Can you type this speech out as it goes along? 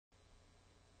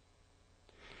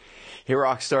Hey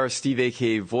Rockstar, Steve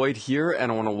aka Void here,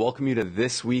 and I want to welcome you to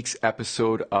this week's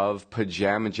episode of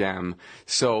Pajama Jam.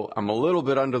 So, I'm a little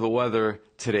bit under the weather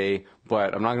today,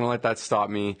 but I'm not going to let that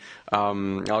stop me.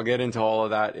 I'll get into all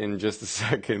of that in just a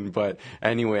second, but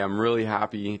anyway, I'm really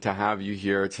happy to have you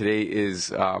here. Today is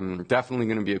definitely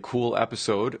going to be a cool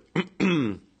episode,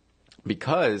 not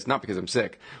because I'm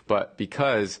sick, but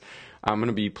because I'm going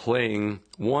to be playing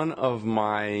one of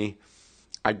my...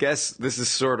 I guess this is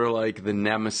sort of like the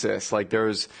nemesis. Like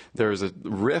there's a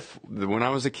riff when I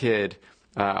was a kid,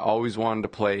 I always wanted to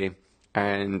play,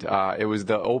 and it was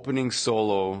the opening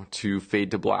solo to Fade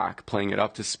to Black, playing it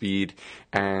up to speed,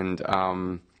 and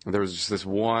there was just this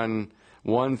one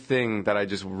thing that I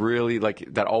just really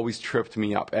like that always tripped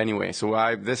me up. Anyway,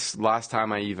 so this last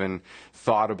time I even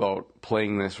thought about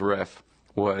playing this riff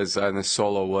was and this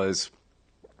solo was,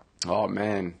 oh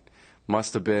man,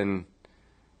 must have been,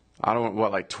 I don't know,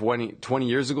 what, like 20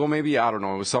 years ago maybe? I don't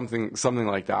know. It was something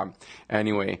like that.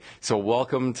 Anyway, so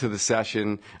welcome to the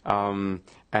session. And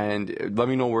let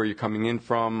me know where you're coming in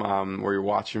from, where you're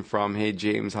watching from. Hey,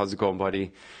 James, how's it going,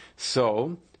 buddy?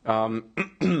 So,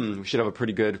 we should have a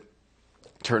pretty good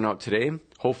turnout today.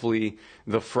 Hopefully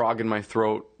the frog in my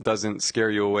throat doesn't scare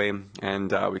you away,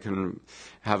 and we can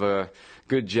have a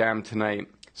good jam tonight.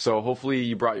 So hopefully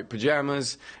you brought your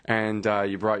pajamas and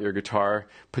you brought your guitar.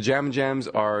 Pajama jams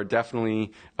are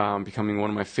definitely becoming one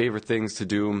of my favorite things to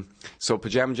do. So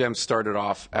pajama jams started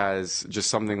off as just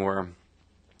something where,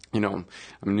 you know,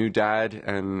 I'm a new dad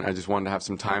and I just wanted to have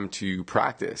some time to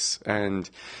practice. And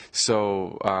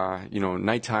so,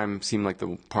 nighttime seemed like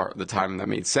the time that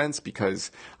made sense because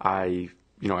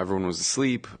everyone was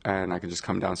asleep and I could just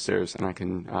come downstairs and I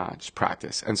can just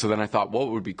practice. And so then I thought, what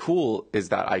would be cool is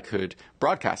that I could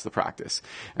broadcast the practice.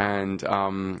 And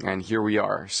here we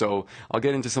are. So I'll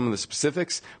get into some of the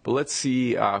specifics, but let's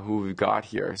see who we've got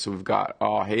here. So we've got,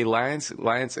 hey, Lance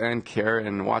and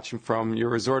Karen watching from your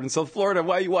resort in South Florida.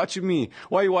 Why are you watching me?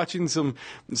 Why are you watching some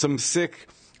sick,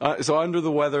 so under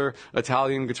the weather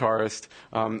Italian guitarist?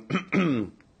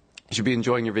 You should be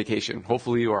enjoying your vacation.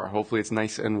 Hopefully you are. Hopefully it's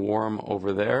nice and warm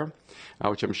over there,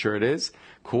 which I'm sure it is.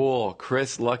 Cool.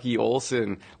 Chris Lucky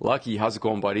Olson. Lucky, how's it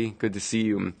going, buddy? Good to see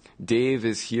you. Dave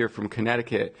is here from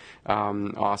Connecticut.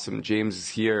 Awesome. James is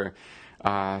here.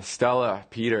 Stella,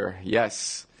 Peter,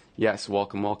 yes,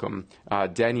 welcome.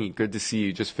 Denny, good to see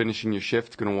you. Just finishing your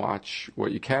shift. Gonna watch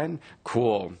what you can.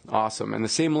 Cool. Awesome. And the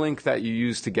same link that you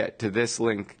used to get to this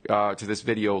link, to this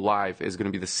video live is gonna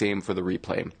be the same for the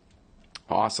replay.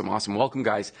 Awesome. Welcome,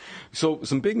 guys. So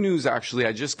some big news, actually,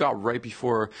 I just got right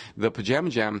before the Pajama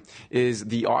Jam, is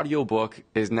the audiobook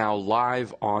is now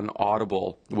live on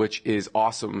Audible, which is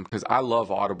awesome because I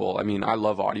love Audible. I mean, I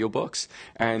love audiobooks.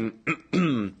 And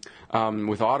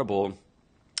with Audible,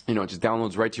 it just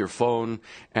downloads right to your phone,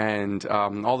 and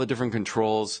all the different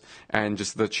controls and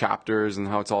just the chapters and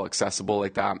how it's all accessible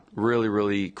like that. Really,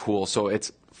 really cool. So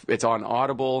it's on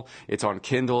Audible, it's on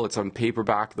Kindle, it's on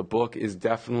paperback. The book is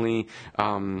definitely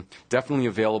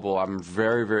available. I'm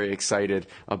very, very excited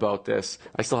about this.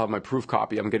 I still have my proof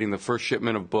copy. I'm getting the first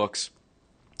shipment of books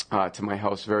to my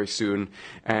house very soon.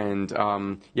 And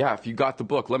if you got the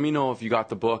book, let me know if you got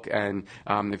the book and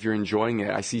if you're enjoying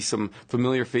it. I see some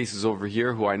familiar faces over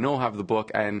here who I know have the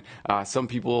book, and some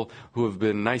people who have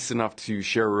been nice enough to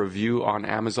share a review on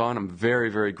Amazon. I'm very,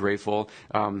 very grateful.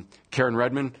 Karen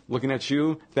Redmond, looking at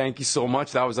you, thank you so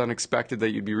much. That was unexpected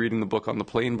that you'd be reading the book on the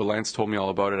plane, but Lance told me all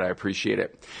about it. I appreciate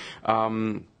it.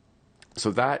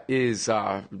 So that is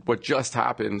what just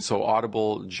happened. So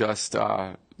Audible just...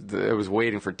 it was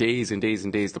waiting for days and days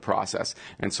and days to process,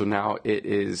 and so now it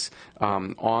is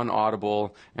on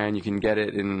Audible, and you can get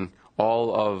it in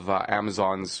all of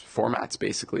Amazon's formats,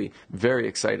 basically. Very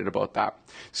excited about that.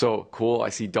 So cool. I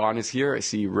see Don is here. I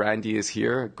see Randy is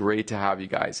here. Great to have you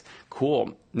guys.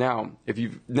 Cool. Now, if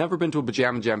you've never been to a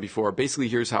Pajama Jam before, basically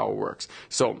here's how it works.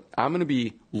 So I'm going to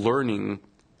be learning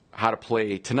how to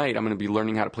play tonight. I'm going to be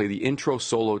learning how to play the intro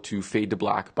solo to Fade to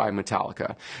Black by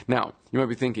Metallica. Now, you might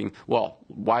be thinking, well,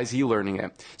 why is he learning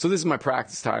it? So this is my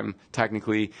practice time,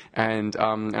 technically, and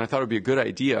I thought it would be a good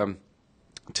idea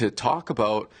to talk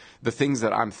about the things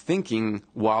that I'm thinking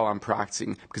while I'm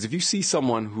practicing. Because if you see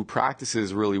someone who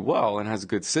practices really well and has a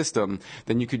good system,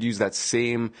 then you could use that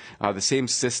the same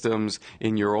systems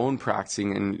in your own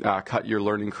practicing and cut your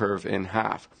learning curve in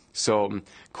half. So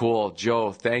cool.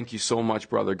 Joe, thank you so much,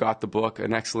 brother. Got the book.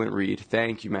 An excellent read.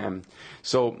 Thank you, man.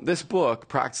 So this book,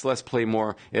 Practice Less, Play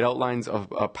More, it outlines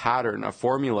a pattern, a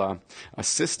formula, a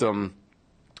system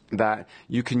that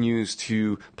you can use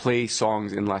to play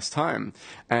songs in less time.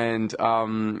 And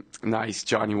nice,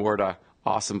 Johnny Warda.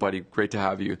 Awesome, buddy. Great to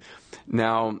have you.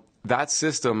 Now, that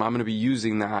system, I'm going to be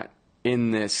using that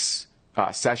in this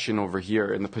session over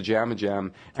here in the Pajama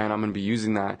Jam, and I'm going to be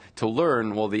using that to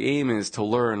learn. Well, the aim is to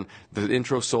learn the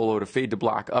intro solo to Fade to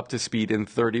Black up to speed in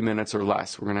 30 minutes or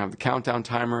less. We're going to have the countdown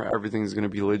timer. Everything's going to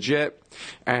be legit,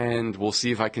 and we'll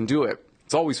see if I can do it.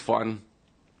 It's always fun.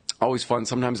 Always fun,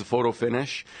 sometimes a photo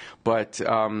finish, but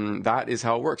that is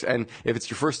how it works. And if it's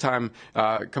your first time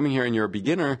coming here and you're a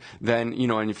beginner, then,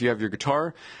 and if you have your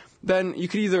guitar, then you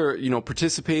could either,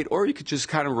 participate, or you could just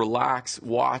kind of relax,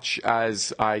 watch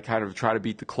as I kind of try to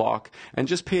beat the clock, and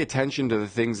just pay attention to the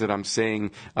things that I'm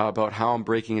saying about how I'm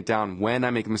breaking it down when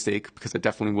I make a mistake, because I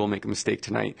definitely will make a mistake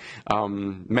tonight.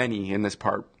 Many in this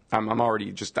part. I'm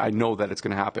already I know that it's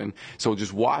going to happen. So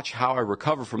just watch how I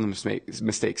recover from the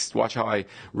mistakes. Watch how I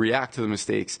react to the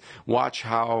mistakes. Watch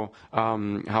how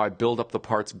I build up the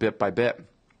parts bit by bit.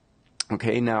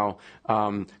 Okay, now,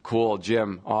 cool,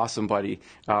 Jim, awesome, buddy.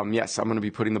 Yes, I'm going to be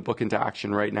putting the book into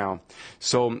action right now.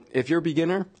 So if you're a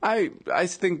beginner, I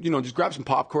think, just grab some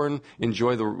popcorn,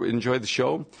 enjoy the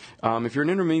show. If you're an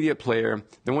intermediate player,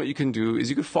 then what you can do is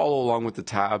you could follow along with the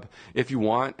tab if you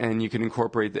want, and you can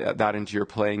incorporate that into your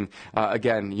playing.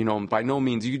 Again, by no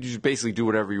means, you can just basically do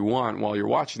whatever you want while you're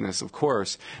watching this, of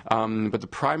course. But the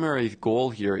primary goal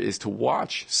here is to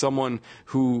watch someone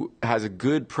who has a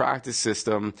good practice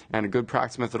system and a good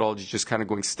practice methodology, just kind of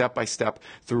going step by step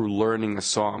through learning a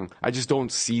song. I just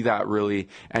don't see that really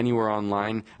anywhere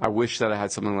online. I wish that I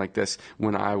had something like this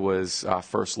when I was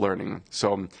first learning.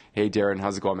 So, hey Darren,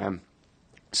 how's it going, man?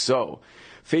 So,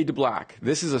 Fade to Black.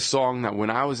 This is a song that when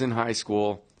I was in high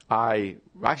school,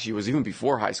 it was even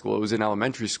before high school. It was in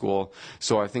elementary school,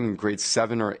 so I think in grade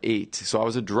 7 or 8. So I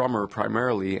was a drummer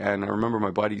primarily, and I remember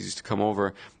my buddies used to come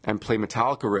over and play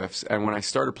Metallica riffs. And when I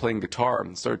started playing guitar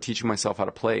and started teaching myself how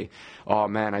to play, oh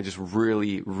man, I just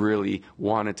really, really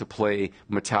wanted to play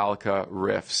Metallica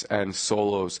riffs and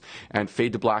solos. And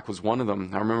Fade to Black was one of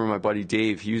them. I remember my buddy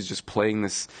Dave, he was just playing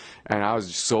this, and I was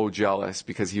just so jealous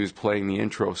because he was playing the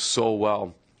intro so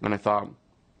well. And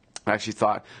I actually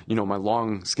thought, my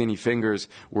long, skinny fingers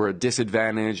were a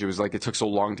disadvantage. It was like it took so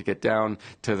long to get down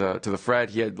to the fret.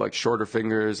 He had like shorter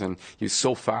fingers, and he was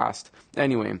so fast.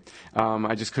 Anyway,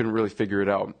 I just couldn't really figure it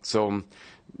out. So,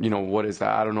 what is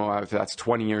that? I don't know if that's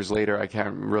 20 years later. I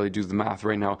can't really do the math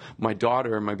right now. My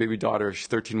baby daughter, she's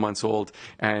 13 months old,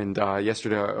 and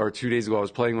yesterday or 2 days ago I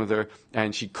was playing with her,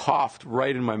 and she coughed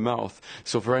right in my mouth.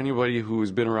 So for anybody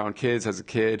who's been around kids, has a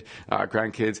kid,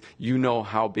 grandkids, you know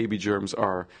how baby germs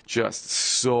are just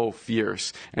so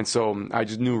fierce. And so I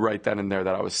just knew right then and there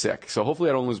that I was sick. So hopefully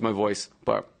I don't lose my voice,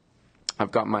 but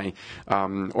I've got my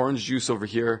orange juice over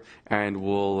here, and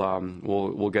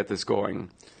we'll get this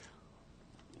going.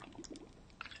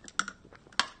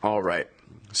 All right.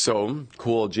 So,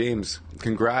 cool. James,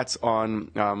 congrats on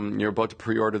you're about to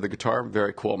pre-order the guitar.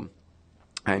 Very cool.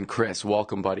 And Chris,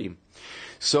 welcome, buddy.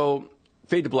 So,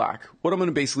 Fade to Black. What I'm going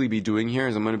to basically be doing here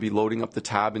is I'm going to be loading up the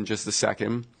tab in just a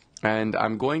second. And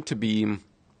I'm going to be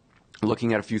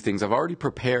looking at a few things. I've already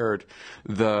prepared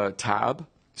the tab.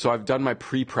 So I've done my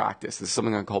pre-practice. This is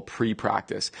something I call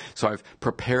pre-practice. So I've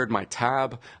prepared my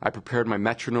tab. I prepared my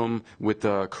metronome with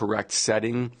the correct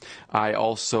setting. I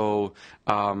also,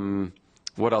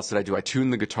 what else did I do? I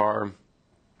tuned the guitar.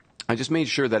 I just made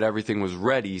sure that everything was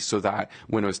ready so that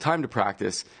when it was time to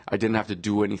practice, I didn't have to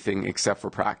do anything except for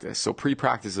practice. So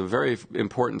pre-practice is a very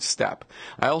important step.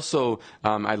 I also,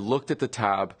 I looked at the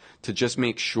tab to just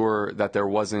make sure that there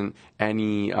wasn't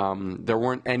any, there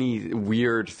weren't any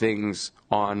weird things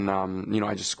on,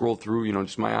 I just scrolled through,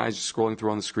 just my eyes just scrolling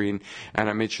through on the screen, and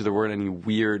I made sure there weren't any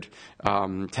weird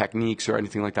techniques or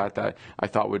anything like that that I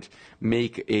thought would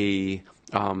make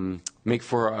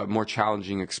for a more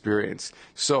challenging experience.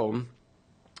 So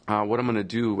what I'm going to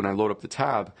do when I load up the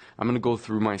tab, I'm going to go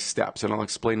through my steps, and I'll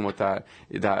explain what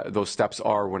those steps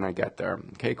are when I get there.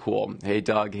 Okay, cool. Hey,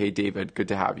 Doug. Hey, David. Good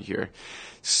to have you here.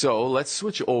 So let's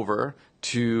switch over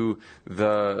to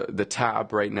the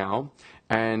tab right now,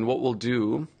 and what we'll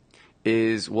do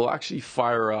is we'll actually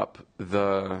fire up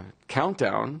the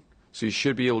countdown. So you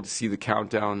should be able to see the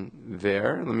countdown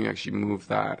there. Let me actually move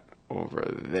that over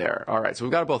there. All right, so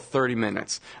we've got about 30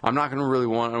 minutes. I'm not going to really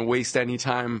want to waste any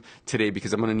time today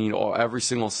because I'm going to need every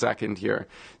single second here.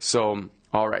 So,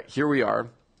 all right, here we are.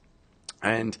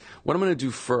 And what I'm going to do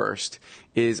first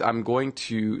is I'm going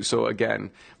to, so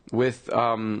again, with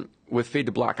Fade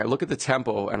to Black, I look at the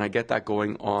tempo and I get that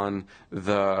going on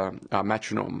the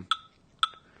metronome.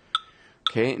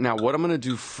 Okay, now what I'm going to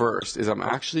do first is I'm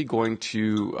actually going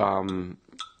to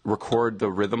record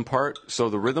the rhythm part. So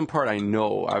the rhythm part I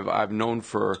know, I've known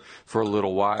for a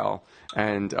little while,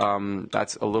 and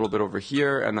that's a little bit over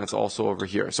here, and that's also over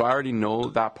here. So I already know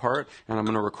that part, and I'm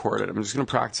going to record it. I'm just going to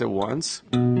practice it once.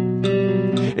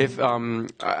 If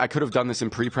I could have done this in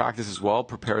pre-practice as well,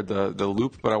 prepared the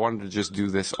loop, but I wanted to just do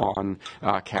this on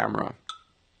camera,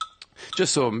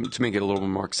 just so to make it a little bit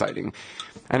more exciting.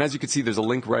 And as you can see, there's a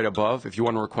link right above. If you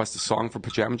want to request a song for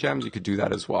Pajama Jams, you could do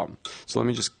that as well. So let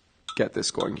me just get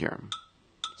this going here.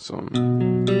 So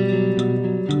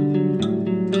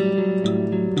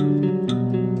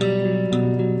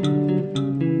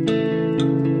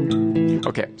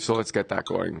okay, so let's get that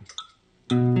going.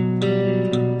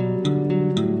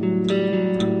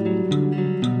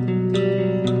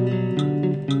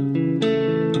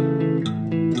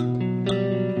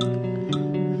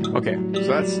 Okay, so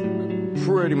that's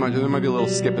pretty much, there might be a little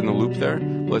skip in the loop there,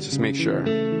 but let's just make sure.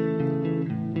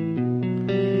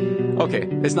 Okay,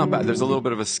 it's not bad. There's a little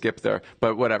bit of a skip there,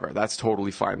 but whatever. That's totally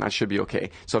fine. That should be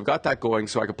okay. So I've got that going,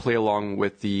 so I could play along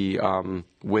with a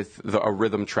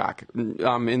rhythm track.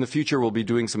 In the future, we'll be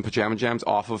doing some Pajama Jams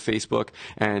off of Facebook,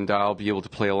 and I'll be able to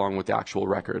play along with the actual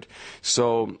record.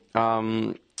 So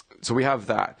we have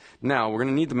that. Now we're going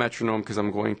to need the metronome because I'm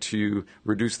going to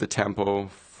reduce the tempo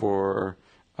for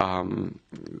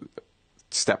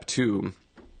step 2.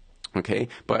 Okay,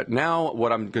 but now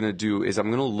what I'm going to do is I'm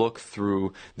going to look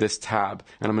through this tab,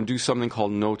 and I'm going to do something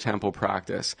called no tempo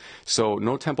practice. So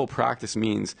no tempo practice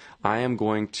means I am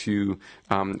going to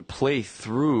play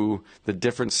through the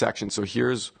different sections. So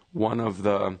here's one of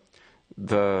the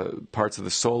parts of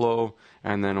the solo,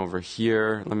 and then over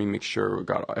here, let me make sure we've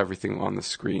got everything on the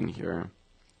screen here.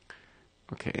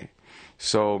 Okay.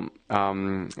 So,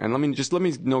 and let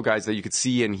me know, guys, that you could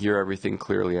see and hear everything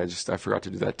clearly. I forgot to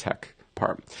do that tech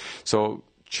part. So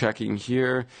checking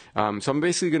here. So I'm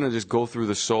basically going to just go through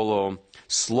the solo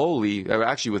slowly,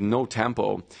 actually with no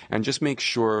tempo, and just make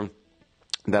sure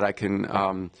that I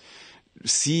can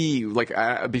see, like,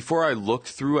 before I looked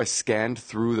through, I scanned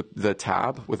through the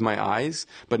tab with my eyes,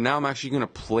 but now I'm actually going to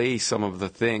play some of the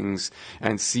things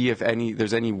and see if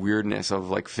there's any weirdness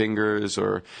of like fingers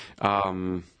or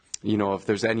you know, if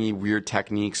there's any weird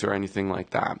techniques or anything like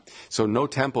that. So no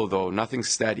tempo though, nothing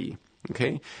steady.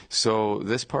 Okay, so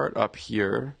this part up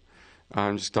here,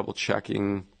 I'm just double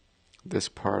checking this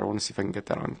part. I want to see if I can get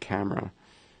that on camera.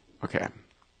 Okay,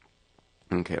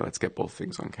 let's get both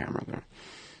things on camera there.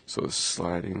 So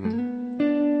sliding.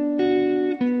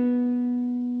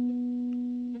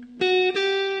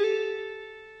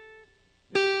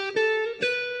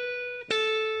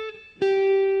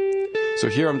 So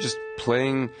here I'm just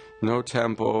playing no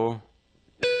tempo.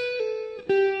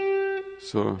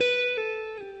 So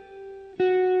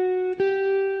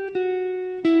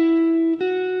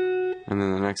and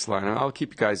then the next line, I'll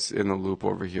keep you guys in the loop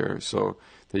over here so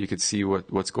that you could see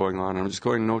what's going on. I'm just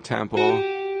going no tempo.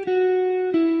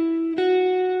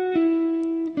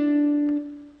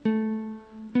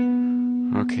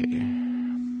 Okay.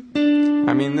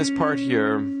 I mean, this part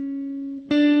here,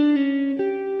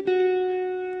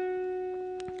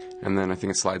 and then I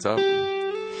think it slides up.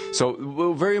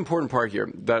 So, very important part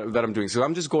here that I'm doing. So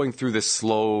I'm just going through this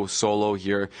slow solo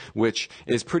here, which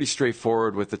is pretty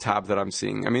straightforward with the tab that I'm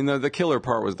seeing. I mean, the killer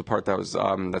part was the part that was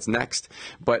that's next.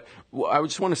 But I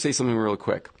just want to say something real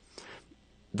quick.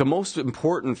 The most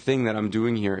important thing that I'm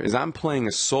doing here is I'm playing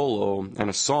a solo and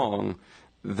a song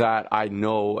that I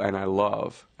know and I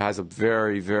love. It has a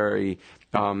very, very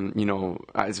you know,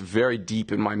 it's very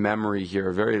deep in my memory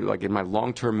here, very like in my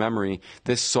long-term memory.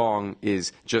 This song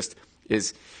is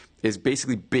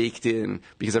basically baked in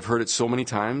because I've heard it so many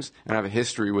times and I have a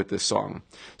history with this song.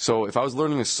 So if I was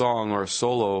learning a song or a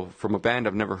solo from a band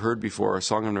I've never heard before, or a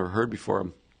song I've never heard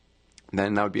before,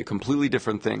 then that would be a completely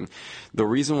different thing. The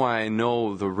reason why I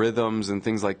know the rhythms and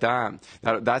things like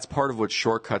that's part of what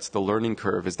shortcuts the learning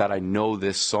curve, is that I know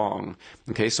this song.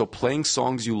 Okay, so playing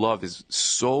songs you love is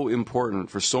so important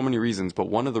for so many reasons, but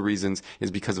one of the reasons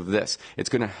is because of this. It's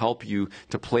going to help you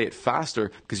to play it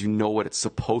faster because you know what it's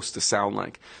supposed to sound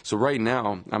like. So right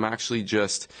now, I'm actually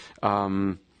just,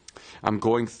 I'm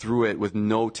going through it with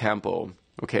no tempo,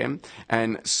 okay?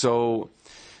 And so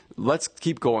let's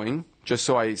keep going. Just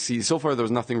so I see, so far there was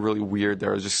nothing really weird.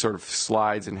 There was just sort of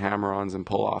slides and hammer-ons and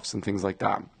pull-offs and things like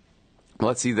that.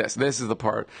 Let's see this. This is the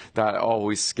part that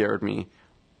always scared me.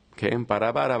 Okay,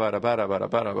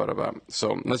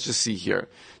 so let's just see here.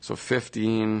 So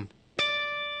 15.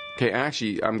 Okay,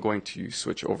 actually, I'm going to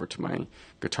switch over to my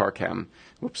guitar cam.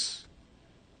 Whoops.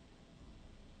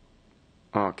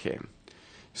 Okay,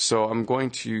 so I'm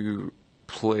going to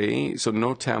play, so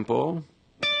no tempo.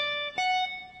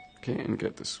 Okay, and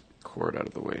get this chord out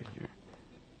of the way here.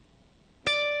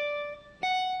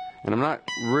 And I'm not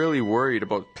really worried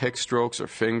about pick strokes or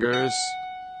fingers.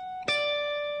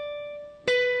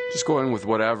 Just going with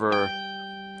whatever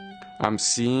I'm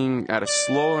seeing at a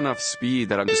slow enough speed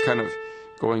that I'm just kind of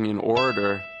going in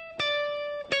order.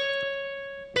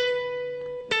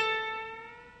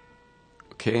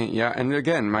 Okay, yeah, and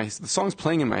again, the song's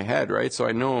playing in my head, right? So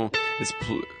I know it's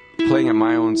playing at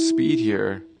my own speed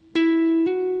here.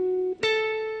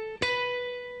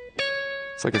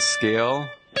 It's like a scale.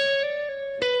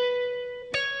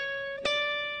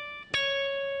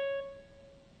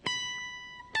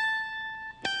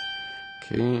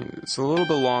 Okay, it's a little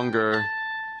bit longer.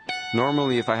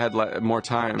 Normally, if I had more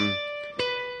time,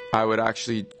 I would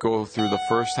actually go through the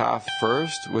first half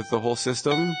first with the whole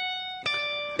system.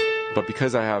 But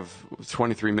because I have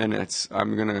 23 minutes,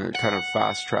 I'm going to kind of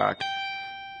fast track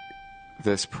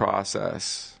this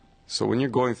process. So when you're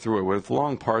going through it with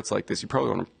long parts like this, you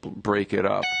probably want to break it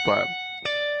up. But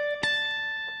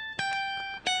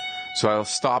so I'll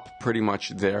stop pretty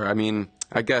much there. I mean,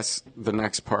 I guess the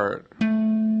next part,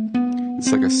 it's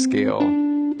like a scale.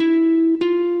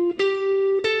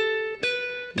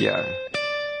 Yeah.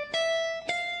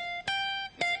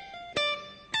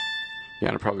 Yeah,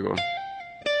 and I'll probably go.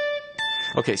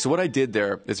 Okay, so what I did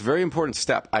there, it's a very important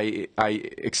step. I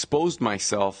exposed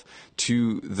myself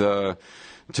to the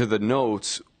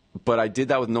notes, but I did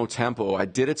that with no tempo. I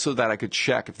did it so that I could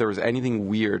check if there was anything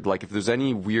weird, like if there's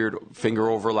any weird finger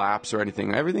overlaps or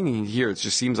anything. Everything in here, it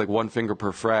just seems like one finger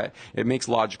per fret. It makes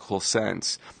logical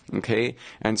sense, okay?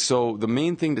 And so the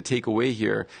main thing to take away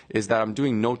here is that I'm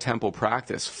doing no tempo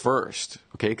practice first,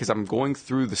 okay? Because I'm going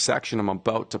through the section I'm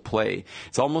about to play.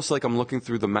 It's almost like I'm looking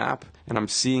through the map and I'm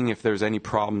seeing if there's any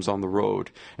problems on the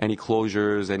road, any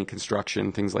closures, any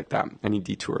construction, things like that, any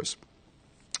detours.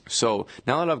 So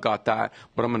now that I've got that,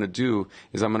 what I'm going to do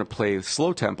is I'm going to play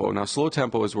slow tempo. Now, slow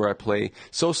tempo is where I play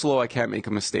so slow I can't make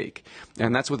a mistake.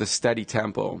 And that's with a steady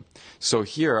tempo. So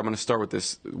here I'm going to start with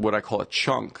this, what I call a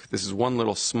chunk. This is one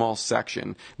little small section,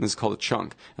 and this is called a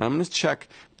chunk. And I'm going to check,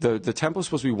 the tempo is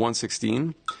supposed to be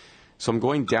 116. So I'm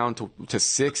going down to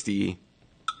 60.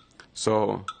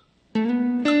 So, okay,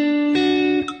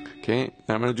 then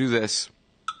I'm going to do this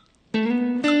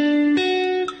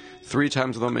 3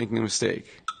 times without making a mistake.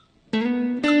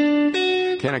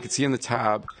 Okay, and I can see in the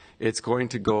tab, it's going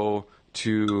to go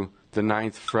to the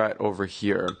 9th fret over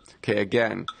here. Okay,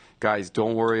 again, guys,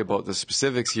 don't worry about the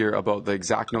specifics here, about the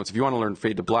exact notes. If you want to learn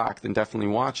fade to black, then definitely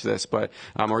watch this, but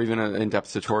or even an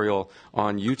in-depth tutorial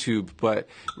on YouTube. But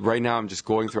right now, I'm just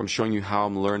going through, I'm showing you how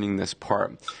I'm learning this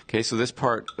part. Okay, so this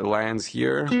part lands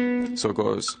here, so it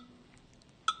goes.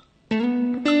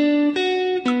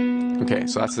 Okay,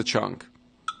 so that's the chunk.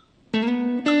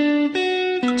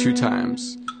 2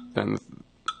 times, then.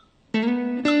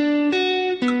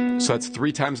 So that's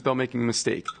 3 times without making a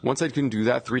mistake. Once I can do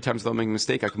that 3 times without making a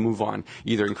mistake, I can move on.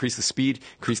 Either increase the speed,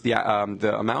 increase the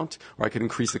amount, or I can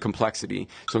increase the complexity.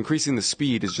 So increasing the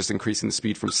speed is just increasing the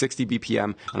speed from 60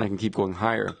 BPM, and I can keep going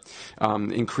higher.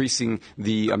 Increasing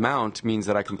the amount means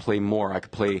that I can play more. I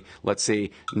could play, let's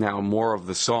say, now more of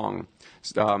the song.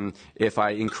 If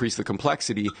I increase the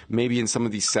complexity, maybe in some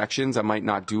of these sections I might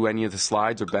not do any of the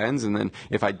slides or bends, and then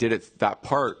if I did that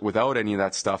part without any of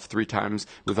that stuff 3 times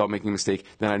without making a mistake,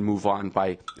 then I'd move on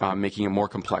by making it more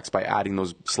complex by adding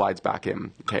those slides back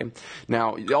in. Okay.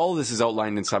 Now all of this is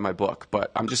outlined inside my book,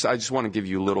 but I just want to give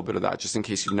you a little bit of that just in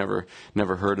case you've never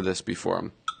heard of this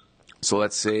before. So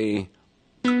let's say.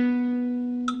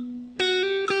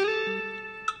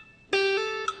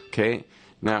 Okay.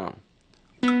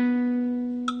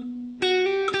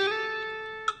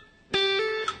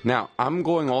 Now, I'm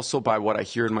going also by what I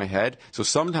hear in my head. So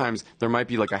sometimes there might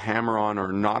be like a hammer on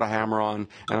or not a hammer on,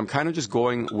 and I'm kind of just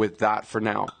going with that for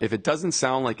now. If it doesn't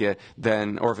sound like it,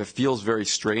 then, or if it feels very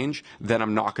strange, then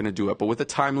I'm not going to do it. But with a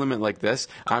time limit like this,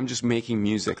 I'm just making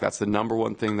music. That's the number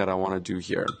one thing that I want to do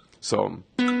here. So,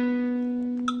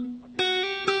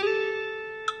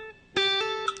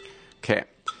 okay.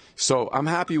 So I'm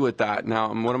happy with that. Now,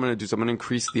 what I'm going to do is I'm going to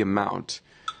increase the amount.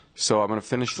 So I'm going to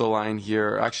finish the line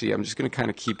here. Actually, I'm just going to kind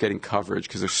of keep getting coverage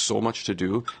because there's so much to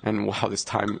do. And wow, this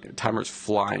timer is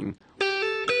flying.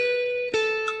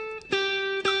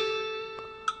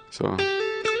 So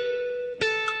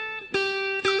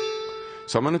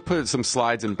I'm going to put some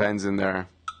slides and bends in there.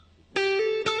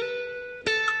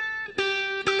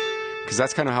 Because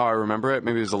that's kind of how I remember it.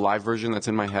 Maybe there's a live version that's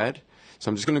in my head.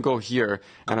 So I'm just going to go here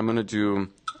and I'm going to do,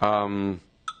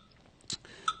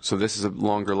 so this is a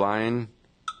longer line.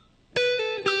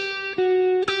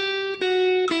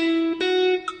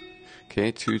 Okay,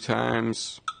 2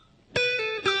 times.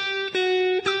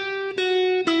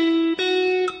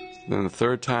 Then the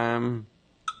 3rd time.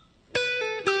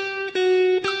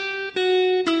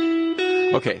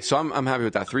 Okay, so I'm happy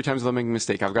with that. 3 times without making a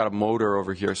mistake. I've got a motor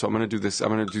over here, so I'm going to do this. I'm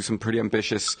going to do some pretty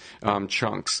ambitious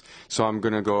chunks. So I'm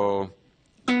going to go.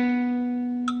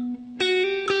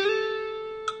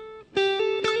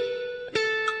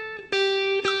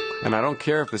 And I don't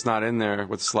care if it's not in there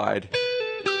with slide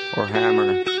or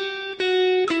hammer.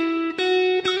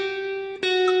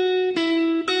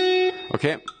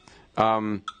 Okay,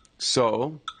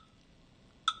 so.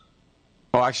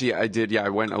 Oh, actually, I did. Yeah, I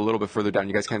went a little bit further down.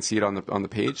 You guys can't see it on the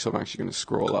page, so I'm actually going to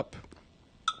scroll up.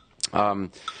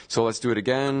 So let's do it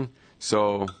again.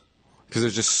 So, because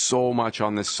there's just so much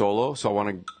on this solo, so I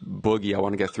want to boogie. I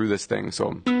want to get through this thing.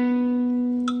 So.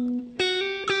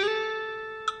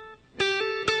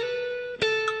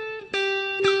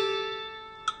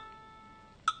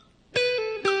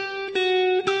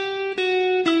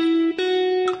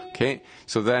 Okay.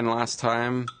 So then last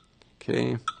time.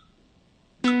 Okay.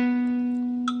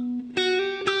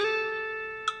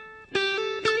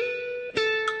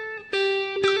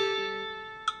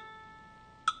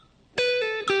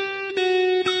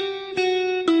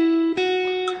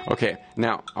 Okay,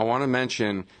 now I want to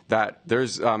mention that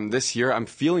there's this year I'm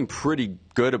feeling pretty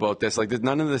good about this. Like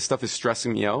none of this stuff is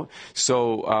stressing me out.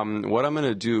 So what I'm going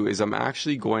to do is I'm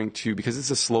actually going to, because it's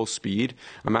a slow speed,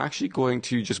 I'm actually going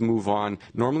to just move on.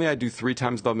 Normally I do 3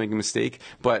 times without making a mistake,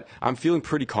 but I'm feeling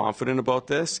pretty confident about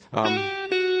this. I'm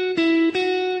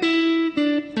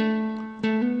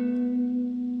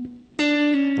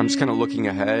just kind of looking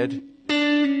ahead.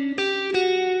 Okay,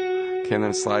 and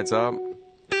then it slides up.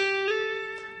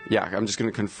 Yeah, I'm just going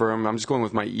to confirm. I'm just going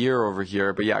with my ear over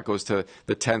here, but yeah, it goes to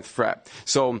the 10th fret.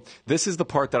 So this is the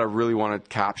part that I really want to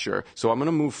capture. So I'm going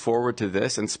to move forward to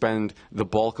this and spend the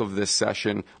bulk of this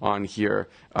session on here.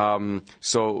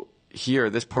 So here,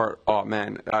 this part, oh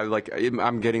man,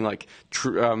 I'm getting like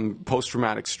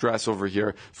post-traumatic stress over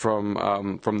here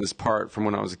from this part from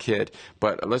when I was a kid.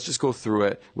 But let's just go through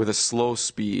it with a slow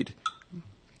speed.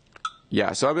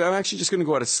 Yeah, so I'm actually just going to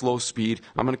go at a slow speed.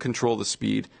 I'm going to control the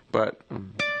speed, but.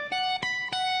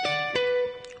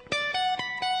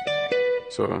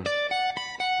 So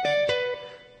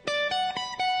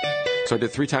I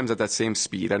did 3 times at that same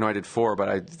speed. I know I did 4,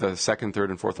 but the second, third,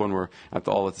 and fourth one were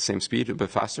all at the same speed, a bit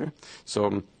faster.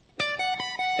 So,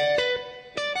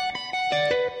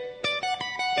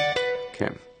 okay.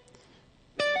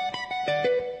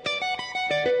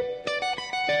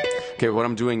 Okay, what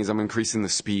I'm doing is I'm increasing the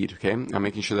speed, okay? I'm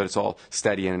making sure that it's all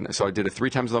steady. And so I did it 3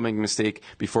 times without making a mistake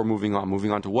before moving on.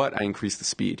 Moving on to what? I increased the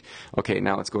speed. Okay,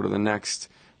 now let's go to the next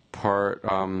part.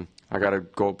 I got to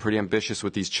go pretty ambitious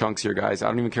with these chunks here, guys. I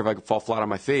don't even care if I fall flat on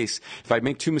my face. If I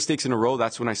make 2 mistakes in a row,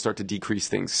 that's when I start to decrease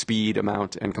things, speed,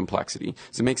 amount, and complexity.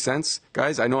 Does it make sense,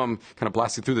 guys? I know I'm kind of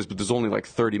blasting through this, but there's only like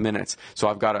 30 minutes. So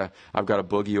I've got a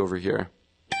boogie over here.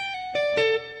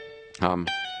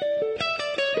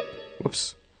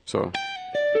 Whoops. So.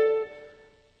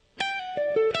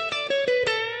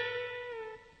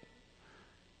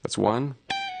 That's 1.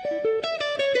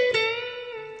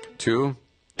 2.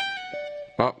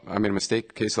 Oh, I made a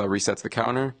mistake. Okay, so that resets the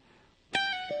counter.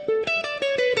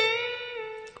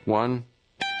 1,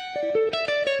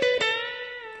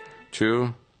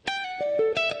 2,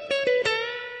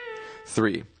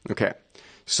 3. Okay,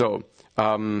 so,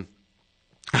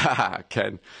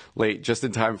 Ken, late, just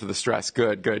in time for the stress.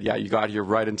 Good, good. Yeah, you got here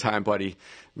right in time, buddy.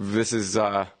 This is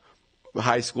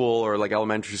high school or like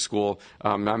elementary school.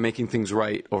 I'm making things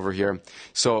right over here.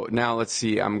 So now let's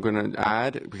see. I'm going to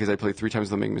add, because I played 3 times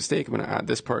without making a mistake, I'm going to add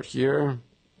this part here.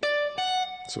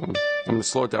 So I'm going to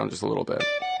slow it down just a little bit.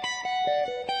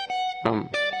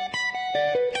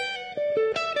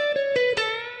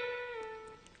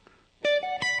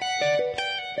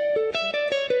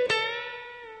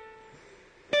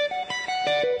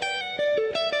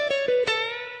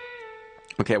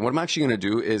 Okay, what I'm actually going to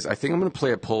do is I think I'm going to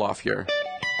play a pull-off here.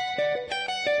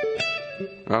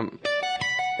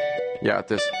 Yeah, at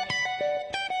this.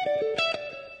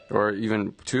 Or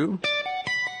even 2.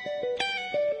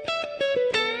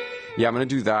 Yeah, I'm going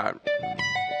to do that.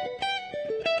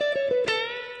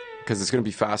 Because it's going to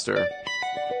be faster.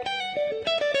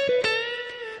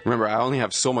 Remember, I only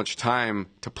have so much time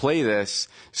to play this,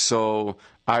 so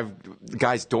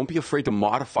guys, don't be afraid to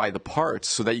modify the parts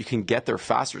so that you can get there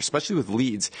faster, especially with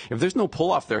leads. If there's no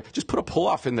pull-off there, just put a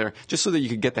pull-off in there just so that you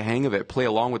can get the hang of it, play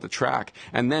along with the track.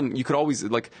 And then you could always,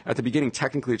 like, at the beginning,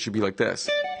 technically it should be like this.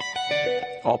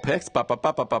 All picked, ba ba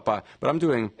ba ba ba ba. But I'm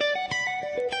doing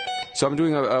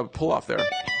a pull-off there.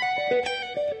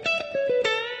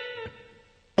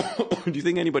 Do you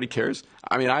think anybody cares?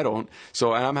 I mean, I don't.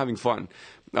 So, and I'm having fun.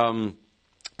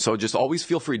 So just always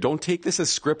feel free. Don't take this as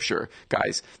scripture,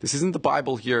 guys. This isn't the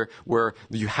Bible here where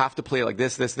you have to play like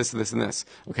this, and this.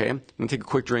 Okay? I'm going to take a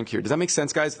quick drink here. Does that make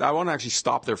sense, guys? I want to actually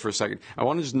stop there for a second. I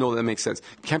want to just know that makes sense.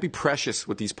 You can't be precious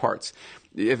with these parts.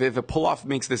 If a pull-off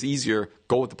makes this easier,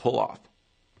 go with the pull-off.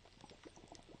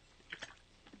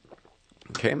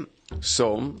 Okay?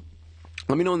 So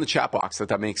let me know in the chat box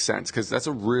that makes sense, because that's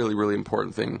a really, really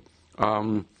important thing.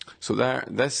 So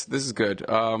this is good.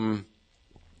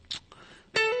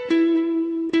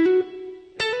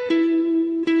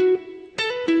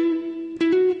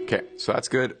 Okay, so that's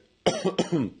good.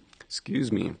 Excuse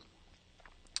me.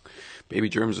 Baby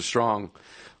germs are strong.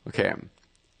 Okay,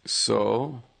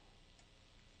 so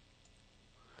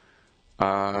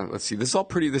let's see.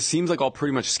 This seems like all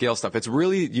pretty much scale stuff. It's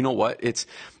really, you know what? It's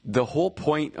the whole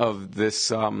point of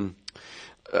this.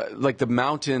 Like the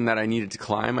mountain that I needed to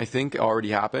climb, I think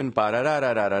already happened.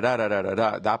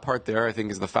 That part there, I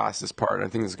think, is the fastest part. I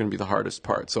think it's going to be the hardest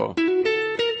part. So,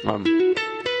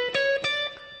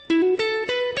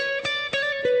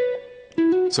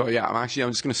 yeah, I'm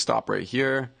just going to stop right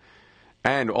here.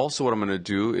 And also what I'm going to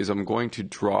do is I'm going to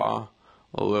draw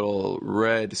a little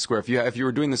red square. If you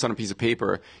were doing this on a piece of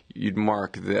paper, you'd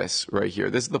mark this right here.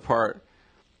 This is the part,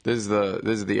 this is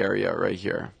the area right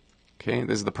here. Okay,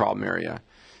 this is the problem area.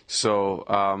 So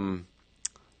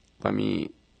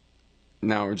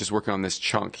now we're just working on this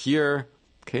chunk here.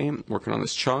 Okay, working on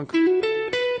this chunk.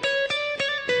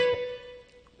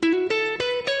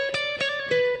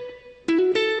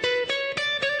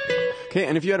 Okay,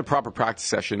 and if you had a proper practice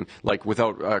session, like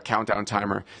without a countdown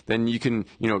timer, then you can,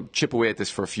 chip away at this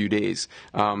for a few days.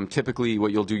 Typically,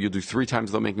 what you'll do 3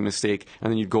 times without making a mistake,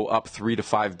 and then you'd go up 3 to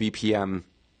 5 BPM.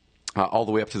 All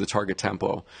the way up to the target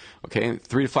tempo, okay?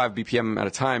 3 to 5 BPM at a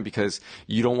time, because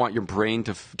you don't want your brain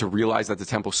to realize that the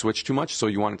tempo switched too much, so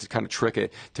you want it to kind of trick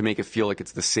it to make it feel like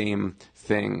it's the same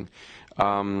thing.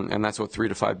 And that's what 3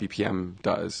 to 5 BPM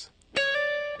does.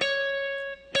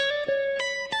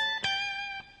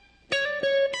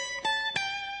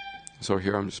 So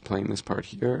here I'm just playing this part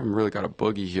here. I'm really got a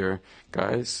boogie here,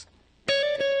 guys.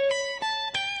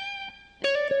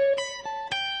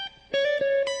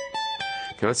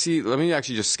 Okay, let's see. Let me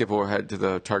actually just skip ahead to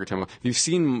the target tempo. If you've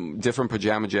seen different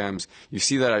pajama jams, you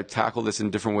see that I tackle this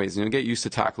in different ways. And you'll get used to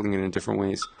tackling it in different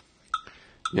ways.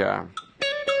 Yeah.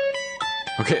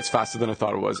 Okay, it's faster than I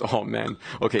thought it was. Oh, man.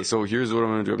 Okay, so here's what I'm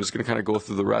going to do. I'm just going to kind of go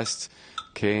through the rest.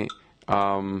 Okay.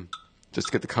 Just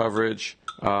to get the coverage.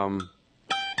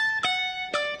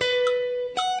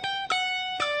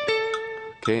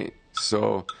 Okay,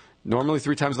 so normally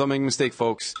 3 times without making a mistake,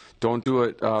 folks. Don't do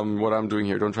it what I'm doing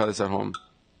here. Don't try this at home.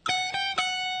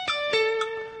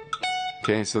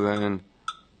 Okay, so then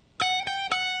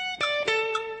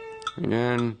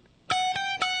again.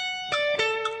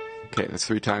 Okay, that's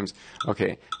 3 times.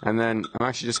 Okay, and then I'm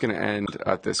actually just going to end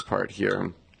at this part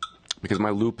here, because my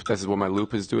loop, this is what my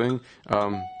loop is doing.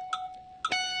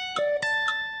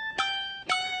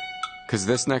 Because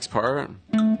this next part,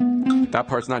 that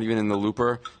part's not even in the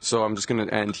looper, so I'm just going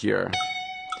to end here.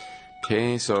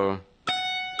 Okay, so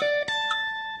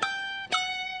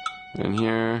in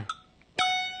here,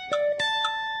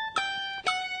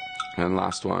 and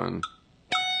last one.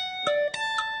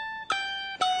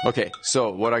 Okay,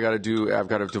 so what I got to do, I've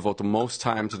got to devote the most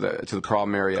time to the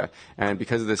problem area, and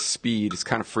because of this speed, it's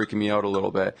kind of freaking me out a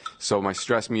little bit. So my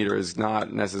stress meter is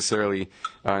not necessarily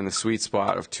in the sweet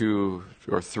spot of 2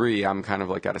 or 3. I'm kind of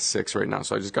like at a 6 right now.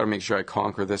 So I just got to make sure I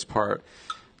conquer this part.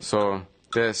 So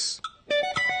this,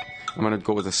 I'm gonna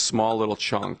go with a small little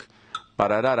chunk.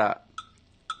 Ba-da-da-da.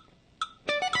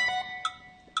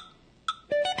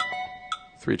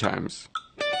 3 times.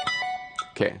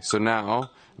 Okay, so now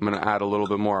I'm going to add a little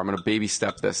bit more. I'm going to baby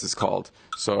step this, it's called.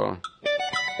 So,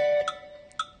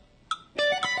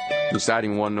 just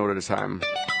adding 1 note at a time.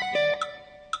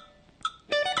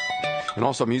 And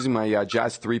also, I'm using my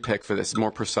Jazz 3 pick for this. It's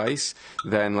more precise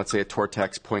than, let's say, a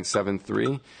Tortex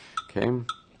 0.73. Okay,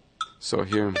 so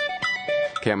here.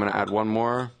 Okay, I'm going to add one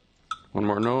more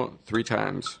note, 3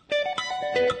 times.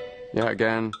 Yeah,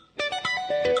 again.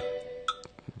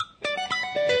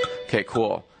 Okay,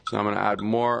 cool. So I'm going to add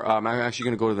more. I'm actually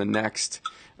going to go to the next,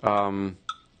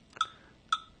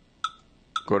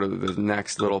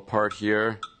 little part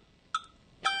here.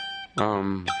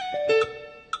 Again.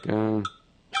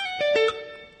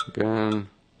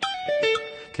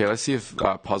 Okay, let's see if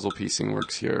puzzle piecing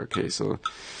works here. Okay, so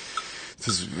this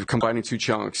is combining 2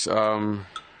 chunks. 3,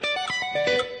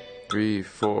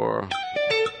 4,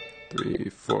 3,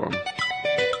 4,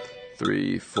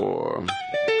 3, 4,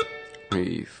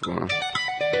 3, 4.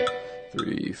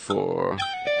 3, 4.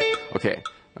 Okay.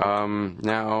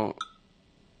 Now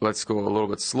let's go a little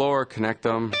bit slower, connect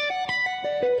them.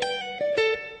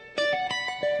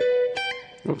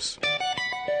 Oops.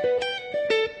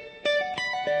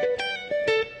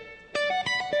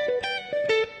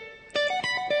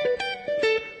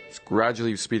 Just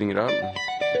gradually speeding it up.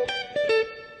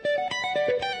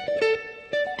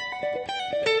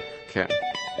 Okay.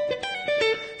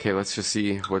 Okay, let's just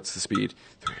see what's the speed.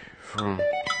 3, 4.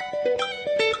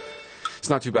 It's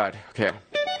not too bad. Okay.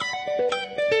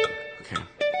 Okay.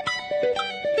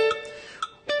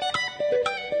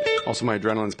 Also, my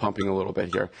adrenaline's pumping a little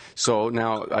bit here. So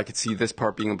now I could see this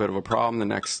part being a bit of a problem, the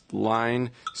next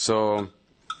line. So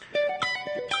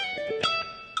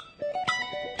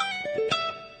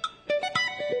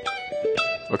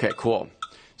okay, cool.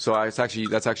 So that's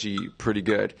actually pretty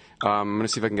good. I'm going to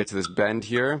see if I can get to this bend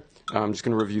here. I'm just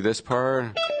going to review this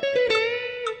part.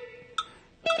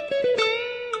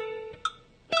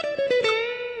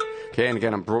 Okay, and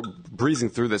again, I'm breezing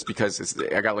through this because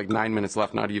I got like 9 minutes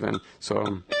left, not even.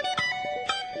 So,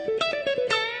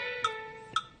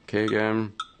 okay,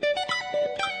 again.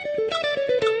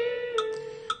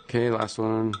 Okay, last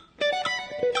one.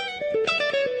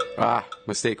 Ah,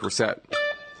 mistake, reset.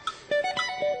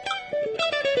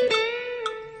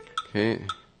 Okay.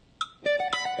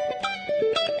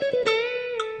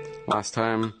 Last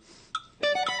time.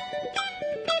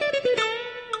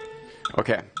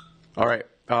 Okay. All right.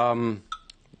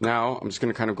 Now I'm just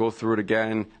going to kind of go through it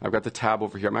again. I've got the tab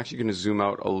over here. I'm actually going to zoom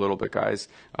out a little bit, guys.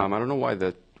 I don't know why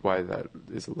that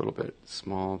is a little bit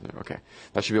small there. Okay.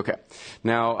 That should be okay.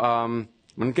 Now, I'm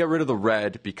going to get rid of the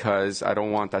red because I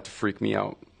don't want that to freak me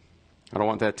out. I don't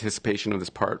want the anticipation of this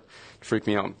part to freak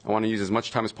me out. I want to use as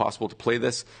much time as possible to play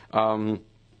this. What I'm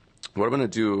going to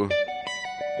do,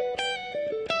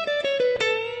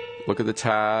 look at the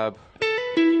tab.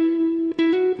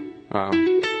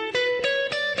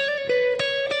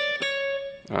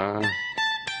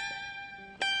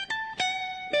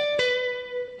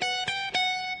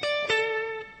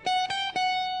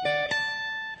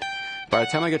 By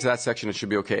the time I get to that section, it should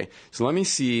be okay. So let me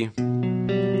see.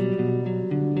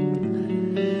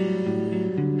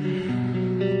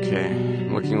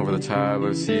 Looking over the tab,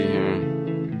 let's see here.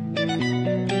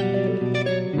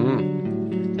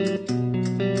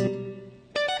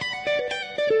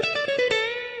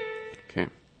 Okay.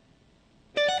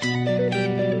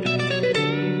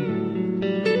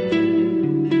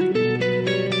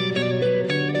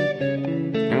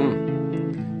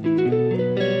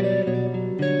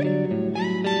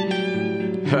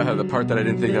 The part that I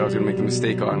didn't think that I was going to make the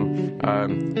mistake on.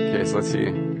 Okay, so let's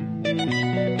see.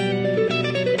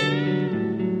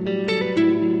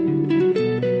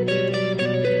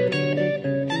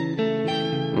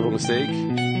 Mistake.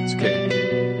 It's okay.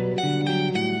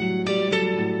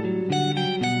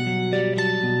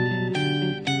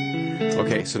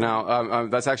 Okay, so now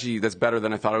that's better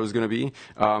than I thought it was going to be.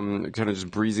 Kind of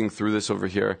just breezing through this over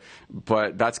here,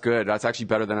 but that's good. That's actually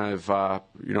better than I've,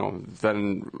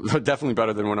 definitely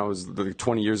better than when I was like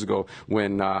 20 years ago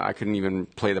when I couldn't even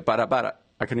play the bada bada.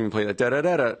 I couldn't even play the da da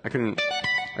da da. I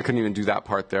couldn't even do that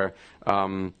part there.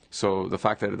 So the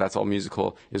fact that that's all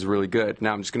musical is really good.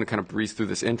 Now I'm just going to kind of breeze through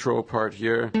this intro part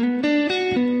here.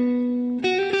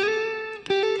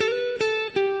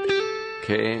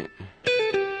 Okay.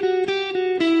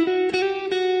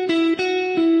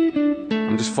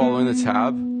 I'm just following the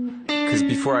tab because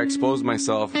before I expose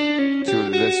myself to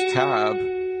this tab,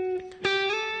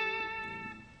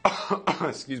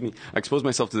 excuse me, I exposed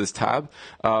myself to this tab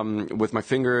with my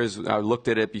fingers. I looked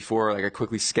at it before, like I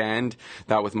quickly scanned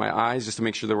that with my eyes just to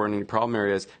make sure there weren't any problem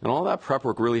areas. And all that prep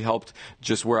work really helped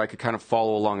just where I could kind of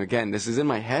follow along. Again, this is in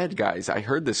my head, guys. I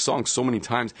heard this song so many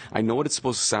times. I know what it's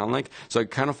supposed to sound like, so I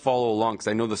kind of follow along because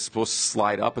I know this is supposed to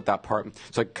slide up at that part.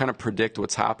 So I kind of predict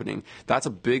what's happening. That's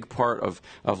a big part of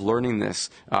learning this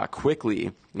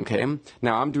quickly. Okay.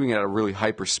 Now I'm doing it at a really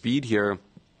hyper speed here.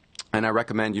 And I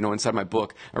recommend, inside my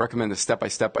book, I recommend the step by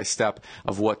step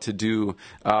of what to do.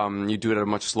 You do it at a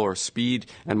much slower speed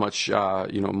and much,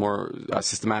 more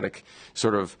systematic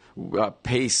sort of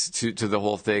pace to the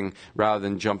whole thing rather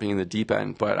than jumping in the deep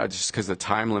end. But just because of the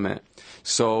time limit.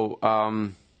 So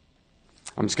I'm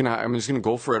just gonna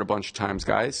go for it a bunch of times,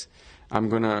 guys. I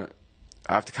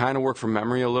have to kind of work from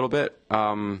memory a little bit.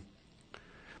 But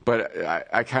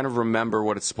I kind of remember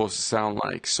what it's supposed to sound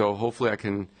like. So hopefully I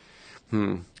can.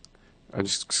 I'm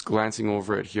just glancing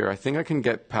over it here. I think I can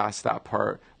get past that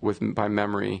part by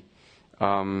memory.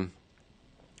 So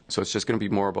it's just going to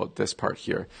be more about this part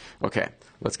here. Okay,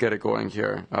 let's get it going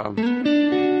here.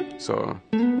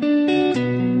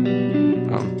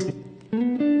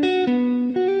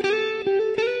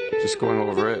 Just going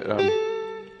over it.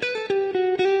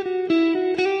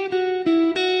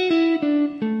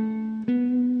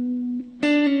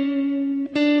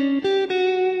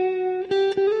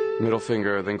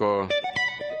 finger, then go.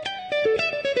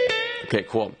 Okay,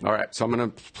 cool. All right, so I'm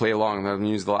going to play along. I'm going to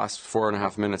use the last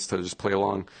 4.5 minutes to just play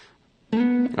along.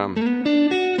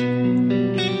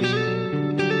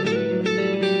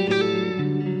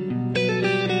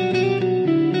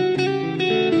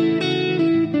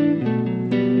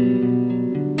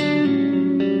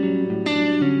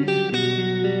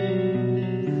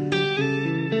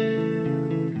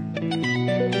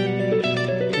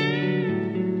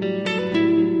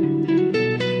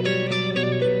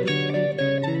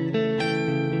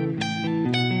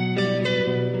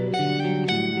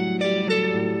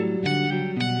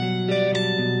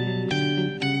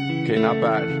 Okay, not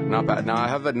bad, not bad. Now I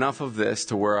have enough of this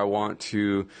to where I want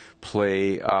to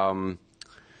play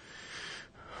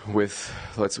with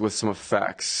some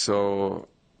effects. So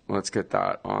let's get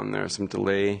that on there. Some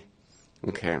delay.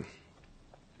 Okay,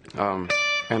 and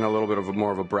a little bit of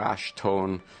more of a brash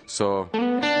tone. So.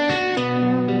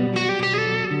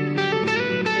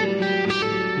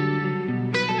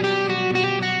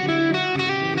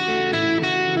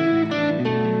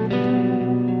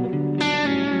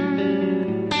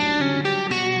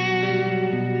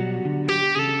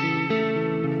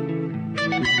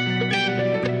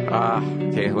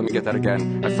 Okay, let me get that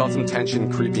again. I felt some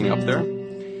tension creeping up there.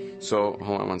 So,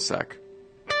 hold on one sec.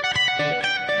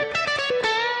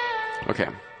 Okay.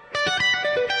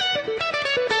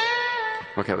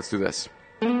 Okay, let's do this.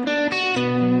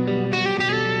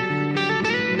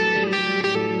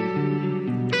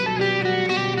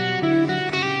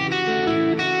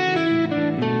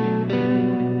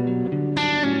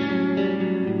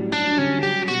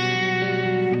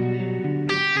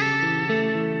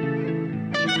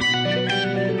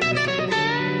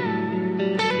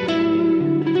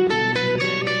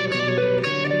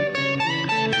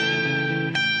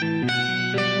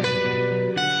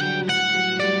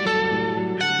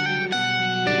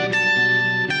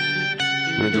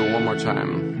 I'm gonna do it one more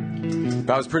time.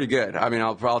 That was pretty good. I mean,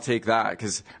 I'll take that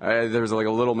because there was like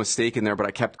a little mistake in there, but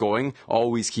I kept going.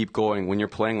 Always keep going when you're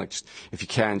playing. Like, just, if you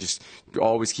can, just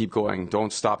always keep going.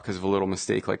 Don't stop because of a little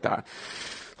mistake like that.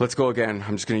 Let's go again.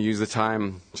 I'm just gonna use the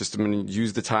time. I'm gonna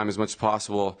use the time as much as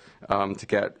possible to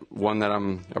get one that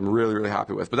I'm really, really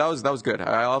happy with. But that was good.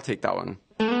 I'll take that one.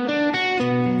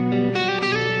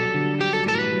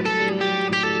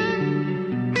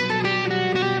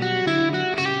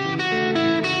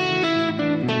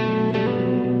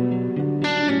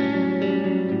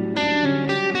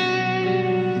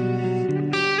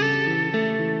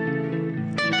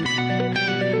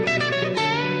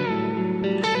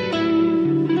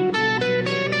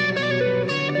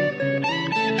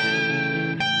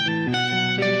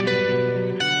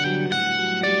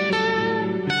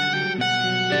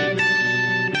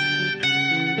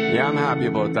 Yeah, I'm happy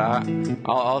about that.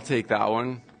 I'll take that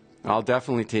one. I'll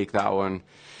definitely take that one.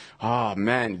 Oh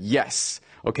man, yes.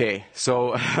 Okay,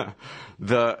 so you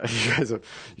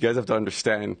guys have to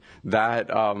understand that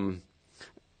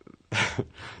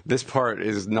this part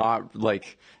is not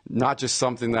just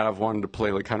something that I've wanted to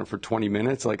play like kind of for 20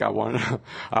 minutes. Like I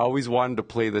always wanted to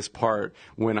play this part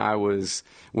when I was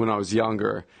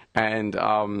younger, and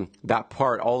that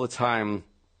part all the time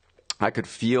I could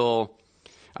feel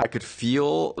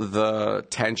the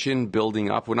tension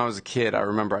building up. When I was a kid, I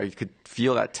remember I could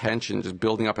feel that tension just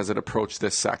building up as it approached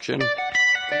this section.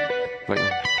 Like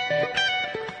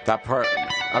that part,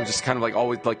 I'm just kind of like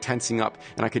always like tensing up,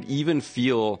 and I could even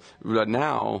feel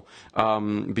now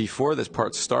before this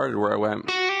part started where I went.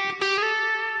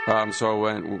 So I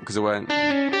went because it went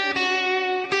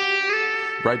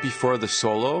right before the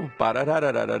solo.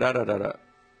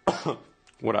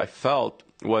 What I felt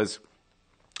was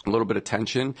a little bit of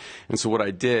tension, and so what I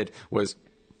did was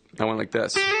I went like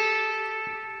this,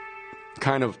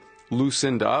 kind of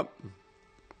loosened up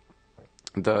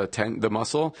the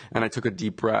muscle, and I took a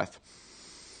deep breath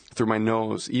through my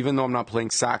nose. Even though I'm not playing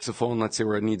saxophone, let's say,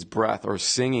 where it needs breath, or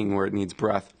singing where it needs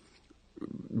breath,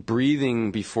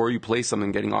 breathing before you play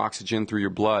something, getting oxygen through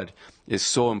your blood is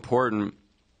so important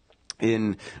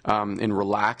in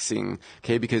relaxing.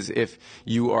 Okay, because if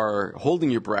you are holding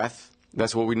your breath,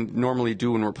 that's what we normally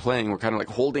do when we're playing. We're kind of like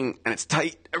holding, and it's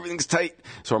tight. Everything's tight.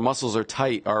 So our muscles are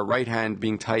tight. Our right hand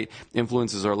being tight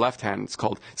influences our left hand. It's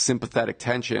called sympathetic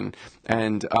tension.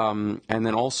 And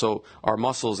then also our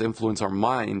muscles influence our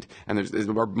mind. And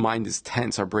our mind is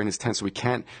tense. Our brain is tense. So we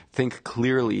can't think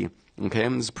clearly. Okay?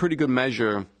 And it's a pretty good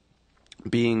measure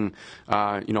being,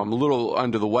 I'm a little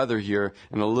under the weather here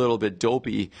and a little bit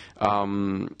dopey,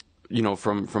 from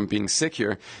being sick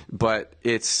here. But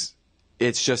it's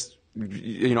just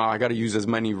you know, I got to use as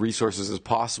many resources as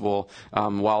possible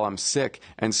while I'm sick.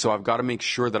 And so I've got to make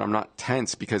sure that I'm not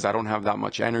tense because I don't have that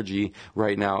much energy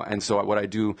right now. And so what I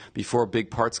do before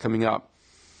big parts coming up,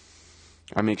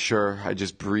 I make sure I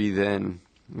just breathe in.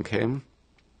 Okay.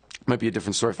 Might be a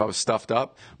different story if I was stuffed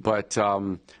up, but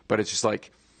it's just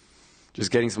like, just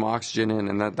getting some oxygen in,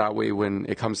 and that way when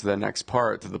it comes to the next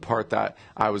part, to the part that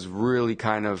I was really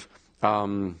kind of,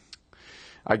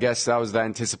 I guess that was the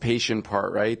anticipation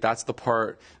part, right? That's the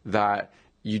part that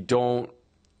you don't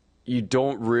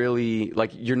really,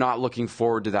 like, you're not looking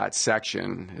forward to that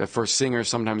section. For singers,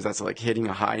 sometimes that's like hitting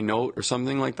a high note or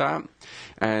something like that.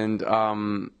 And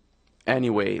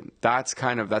anyway, that's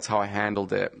how I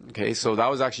handled it. Okay, so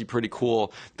that was actually pretty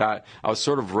cool that I was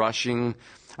sort of rushing.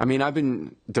 I mean, I've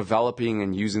been developing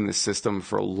and using this system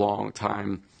for a long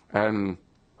time, and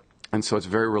so it's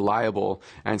very reliable.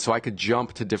 And so I could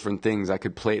jump to different things. I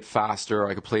could play it faster.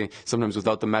 I could play sometimes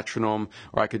without the metronome,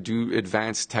 or I could do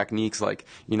advanced techniques like,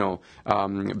 you know,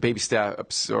 baby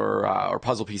steps or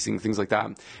puzzle piecing, things like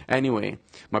that. Anyway,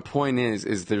 my point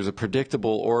is there's a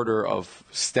predictable order of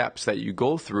steps that you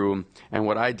go through. And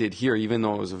what I did here, even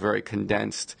though it was a very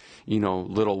condensed, you know,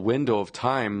 little window of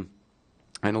time,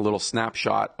 and a little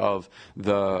snapshot of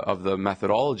the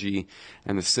methodology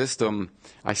and the system,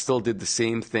 I still did the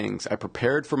same things. I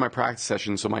prepared for my practice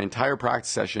session, so my entire practice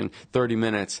session, 30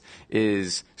 minutes,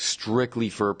 is strictly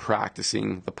for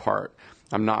practicing the part.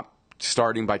 I'm not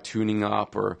starting by tuning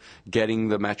up or getting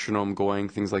the metronome going,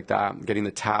 things like that, getting the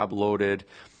tab loaded.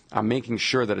 I'm making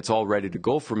sure that it's all ready to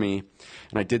go for me.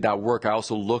 And I did that work. I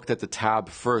also looked at the tab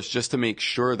first just to make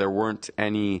sure there weren't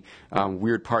any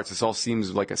weird parts. This all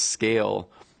seems like a scale.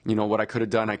 You know, what I could have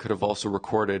done, I could have also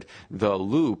recorded the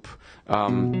loop. I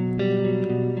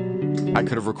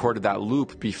could have recorded that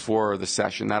loop before the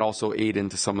session. That also ate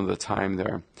into some of the time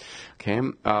there. Okay.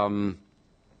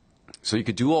 So you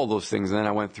could do all those things, and then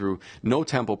I went through no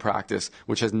tempo practice,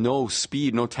 which has no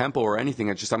speed, no tempo or anything.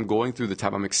 It's just I'm going through the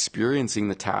tab, I'm experiencing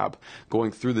the tab,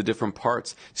 going through the different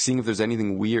parts, seeing if there's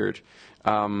anything weird.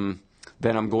 Then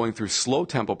I'm going through slow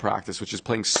tempo practice, which is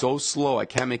playing so slow I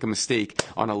can't make a mistake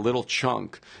on a little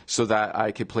chunk, so that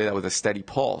I could play that with a steady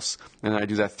pulse. And I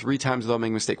do that 3 times without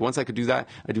making a mistake. Once I could do that,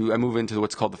 I move into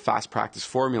what's called the fast practice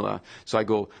formula. So I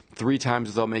go 3 times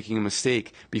without making a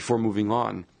mistake before moving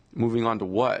on. Moving on to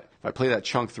what? If I play that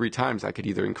chunk 3 times, I could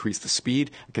either increase the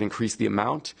speed, I can increase the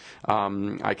amount,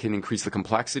 I can increase the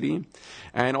complexity.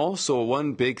 And also,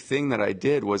 one big thing that I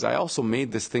did was I also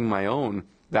made this thing my own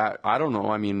that, I don't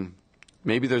know, I mean,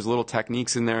 maybe there's little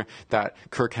techniques in there that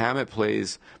Kirk Hammett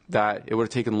plays that it would have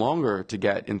taken longer to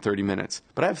get in 30 minutes.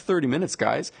 But I have 30 minutes,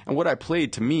 guys. And what I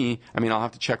played, to me, I mean, I'll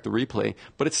have to check the replay,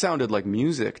 but it sounded like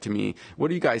music to me. What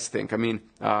do you guys think? I mean,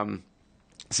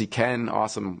 see Ken,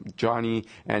 awesome, Johnny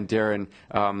and Darren,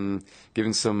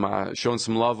 giving some, showing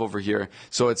some love over here.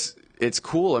 So it's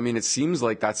cool. I mean, it seems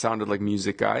like that sounded like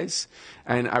music, guys.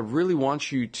 And I really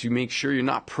want you to make sure you're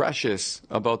not precious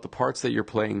about the parts that you're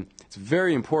playing. It's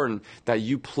very important that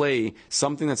you play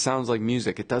something that sounds like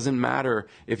music. It doesn't matter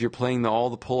if you're playing all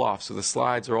the pull-offs or the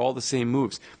slides or all the same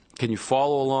moves. Can you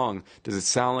follow along? Does it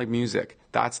sound like music?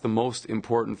 That's the most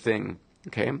important thing.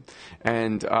 Okay,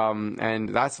 and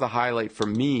that's the highlight for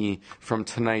me from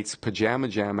tonight's Pajama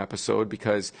Jam episode,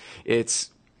 because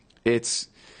it's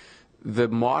the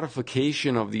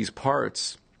modification of these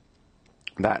parts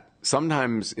that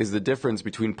sometimes is the difference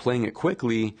between playing it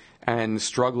quickly and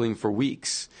struggling for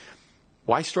weeks.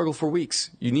 Why struggle for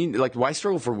weeks? Why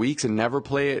struggle for weeks and never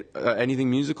play it, anything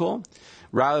musical?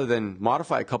 Rather than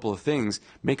modify a couple of things,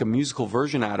 make a musical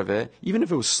version out of it, even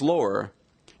if it was slower.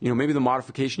 You know, maybe the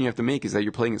modification you have to make is that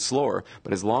you're playing it slower,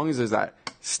 but as long as there's that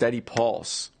steady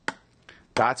pulse,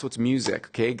 that's what's music.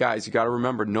 Okay, guys, you got to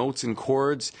remember notes and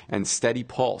chords and steady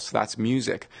pulse. That's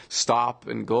music. Stop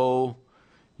and go.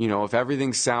 You know, if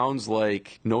everything sounds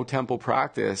like no tempo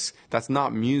practice, that's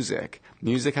not music.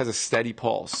 Music has a steady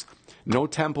pulse. No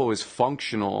tempo is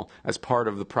functional as part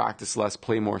of the practice less,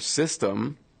 play more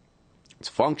system. It's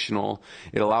functional.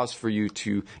 It allows for you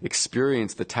to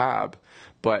experience the tab,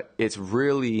 but it's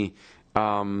really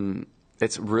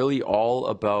all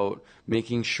about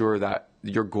making sure that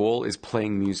your goal is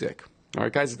playing music. All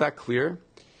right, guys, is that clear?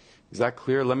 Is that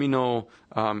clear? Let me know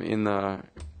in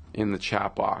the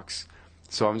chat box.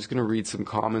 So I'm just going to read some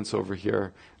comments over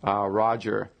here.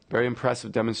 Roger, very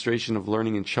impressive demonstration of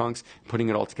learning in chunks, putting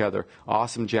it all together.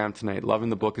 Awesome jam tonight. Loving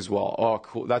the book as well. Oh,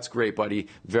 cool. That's great, buddy.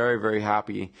 Very, very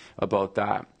happy about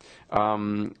that.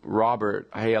 Robert,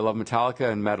 hey, I love Metallica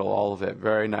and metal, all of it.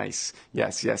 Very nice.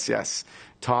 Yes, yes, yes.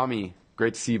 Tommy,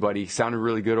 great to see you, buddy. Sounded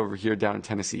really good over here down in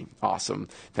Tennessee. Awesome.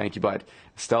 Thank you, bud.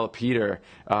 Stella Peter,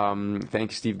 thank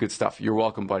you, Steve. Good stuff. You're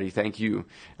welcome, buddy. Thank you.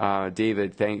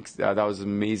 David, thanks. That was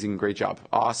amazing. Great job.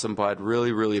 Awesome, bud.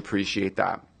 Really, really appreciate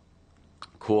that.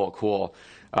 Cool, cool.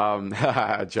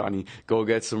 Johnny, go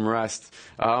get some rest.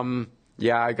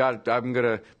 Yeah, I'm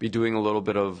gonna be doing a little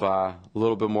bit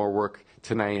more work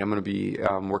tonight. I'm gonna be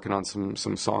working on some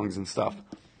songs and stuff.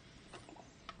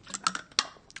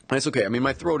 And it's okay. I mean,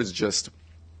 my throat is just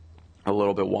a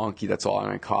little bit wonky. That's all.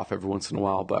 And I cough every once in a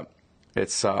while, but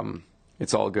it's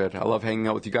all good. I love hanging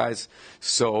out with you guys.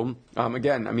 So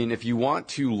again, I mean, if you want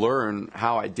to learn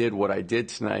how I did what I did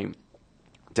tonight,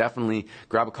 definitely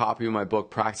grab a copy of my book,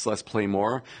 Practice Less, Play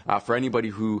More. For anybody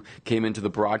who came into the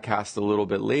broadcast a little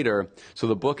bit later, so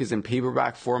the book is in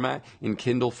paperback format, in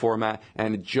Kindle format,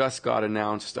 and it just got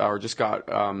announced, or just got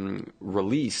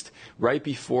released. Right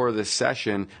before this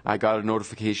session, I got a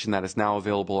notification that it's now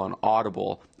available on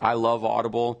Audible. I love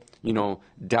Audible,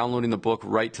 downloading the book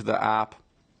right to the app.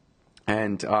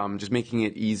 And just making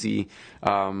it easy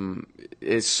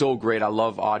is so great. I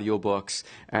love audiobooks,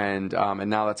 and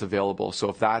now that's available. So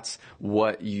if that's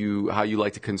how you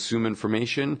like to consume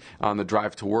information on the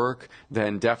drive to work,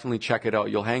 then definitely check it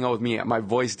out. You'll hang out with me. My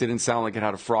voice didn't sound like it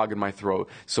had a frog in my throat.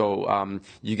 So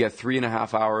you get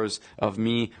 3.5 hours of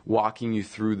me walking you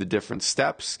through the different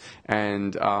steps,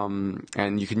 and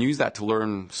you can use that to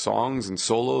learn songs and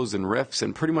solos and riffs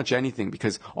and pretty much anything,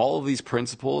 because all of these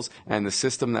principles and the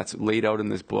system that's laid out in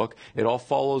this book, it all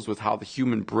follows with how the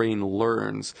human brain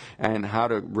learns and how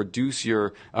to reduce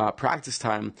your practice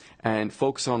time and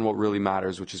focus on what really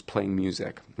matters, which is playing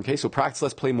music. Okay, so Practice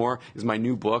Less, Play More is my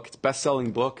new book. It's a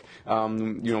best-selling book.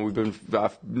 We've been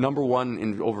number one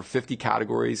in over 50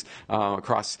 categories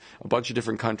across a bunch of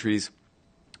different countries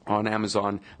on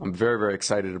Amazon. I'm very, very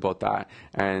excited about that.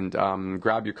 And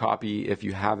grab your copy if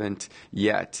you haven't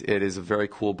yet. It is a very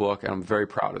cool book, and I'm very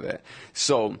proud of it.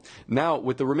 So now,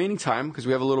 with the remaining time, because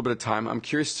we have a little bit of time, I'm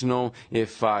curious to know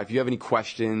if you have any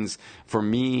questions for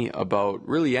me about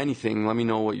really anything. Let me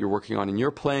know what you're working on in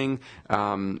your playing,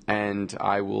 and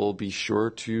I will be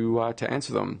sure to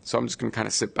answer them. So I'm just going to kind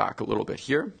of sit back a little bit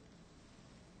here.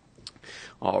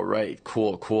 All right,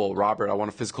 cool. Robert, I want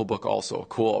a physical book also.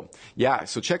 Cool. Yeah,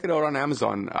 so check it out on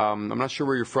Amazon. I'm not sure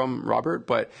where you're from, Robert,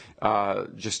 but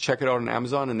just check it out on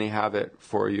Amazon, and they have it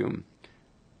for you.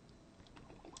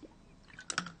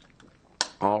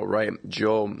 All right,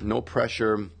 Joe, no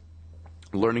pressure.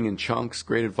 Learning in chunks.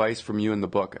 Great advice from you in the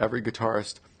book. Every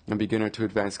guitarist and beginner to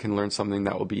advanced can learn something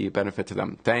that will be a benefit to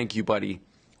them. Thank you, buddy.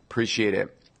 Appreciate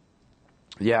it.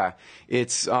 Yeah,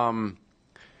 it's...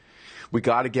 we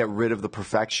got to get rid of the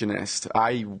perfectionist.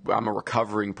 I'm a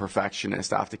recovering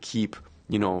perfectionist. I have to keep,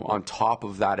 on top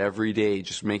of that every day,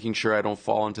 just making sure I don't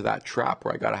fall into that trap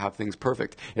where I got to have things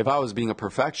perfect. If I was being a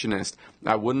perfectionist,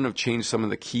 I wouldn't have changed some of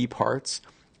the key parts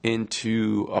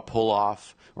into a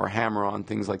pull-off or hammer-on,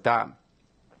 things like that.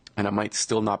 And I might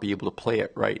still not be able to play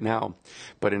it right now.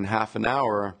 But in half an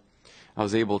hour, I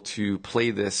was able to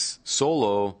play this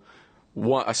solo,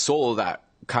 a solo that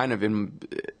kind of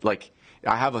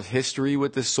I have a history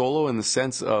with this solo in the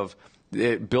sense of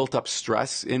it built up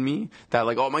stress in me that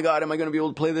oh my God, am I going to be able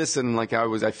to play this? And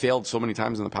I failed so many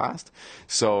times in the past.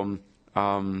 So,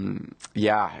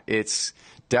 it's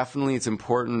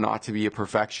important not to be a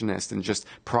perfectionist and just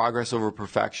progress over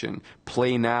perfection.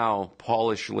 Play now,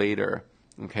 polish later.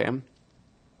 Okay.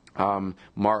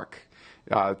 Mark.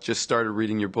 Just started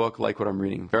reading your book, like what I'm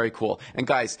reading. Very cool. And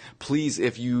guys, please,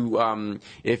 if you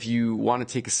want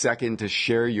to take a second to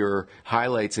share your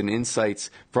highlights and insights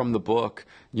from the book,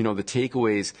 the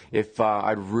takeaways,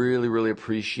 I'd really, really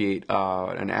appreciate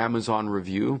an Amazon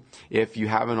review. If you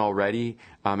haven't already,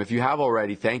 if you have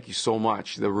already, thank you so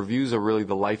much. The reviews are really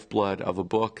the lifeblood of a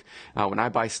book. When I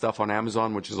buy stuff on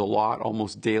Amazon, which is a lot,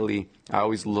 almost daily, I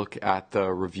always look at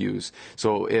the reviews.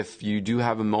 So if you do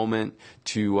have a moment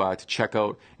to check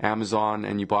out Amazon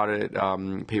and you bought it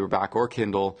paperback or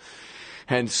Kindle,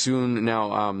 and soon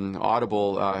now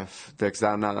Audible,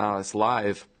 now it's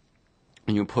live,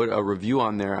 and you put a review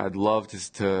on there, I'd love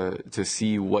to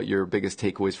see what your biggest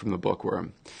takeaways from the book were.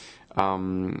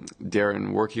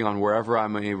 Darren, working on Wherever I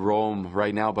May Roam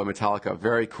right now by Metallica.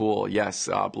 Very cool. Yes,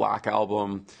 Black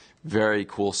Album. Very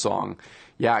cool song.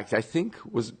 Yeah, I can't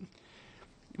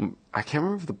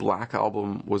remember if the Black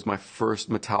Album was my first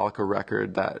Metallica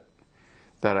record that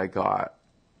I got.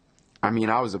 I mean,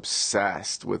 I was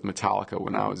obsessed with Metallica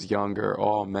when I was younger.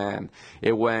 Oh man.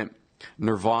 It went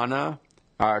Nirvana,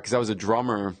 because I was a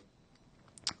drummer.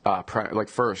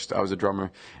 First I was a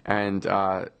drummer, and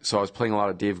so I was playing a lot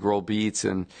of Dave Grohl beats,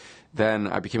 and then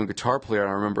I became a guitar player. And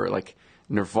I remember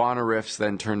Nirvana riffs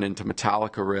then turned into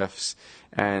Metallica riffs,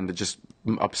 and just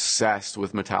obsessed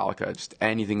with Metallica, just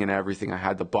anything and everything. I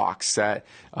had the box set.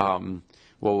 What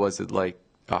was it, like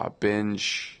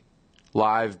Binge,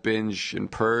 Live, Binge,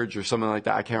 and Purge or something like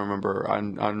that. I can't remember.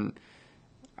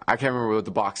 I can't remember what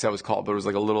the box set was called, but it was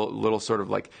like a little sort of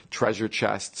like treasure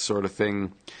chest sort of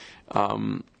thing,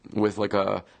 with like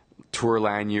a tour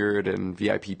lanyard and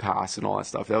VIP pass and all that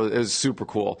stuff. It was super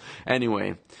cool.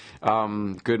 Anyway,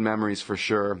 good memories for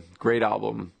sure. Great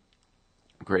album.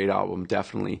 Great album,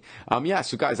 definitely. Yeah,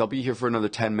 so guys, I'll be here for another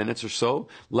 10 minutes or so.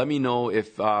 Let me know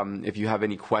if you have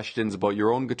any questions about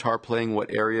your own guitar playing,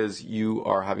 what areas you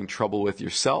are having trouble with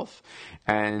yourself,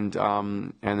 and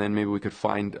then maybe we could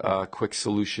find a quick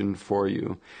solution for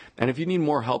you. And if you need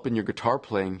more help in your guitar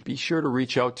playing, be sure to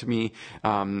reach out to me,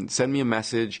 send me a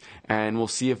message, and we'll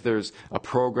see if there's a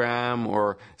program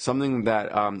or something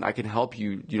that I can help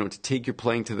you, to take your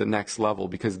playing to the next level,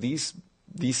 because these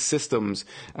systems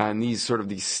and these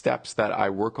steps that I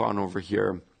work on over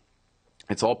here,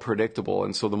 it's all predictable.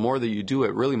 And so the more that you do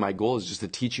it, really my goal is just to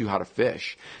teach you how to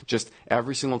fish. Just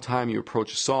every single time you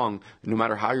approach a song, no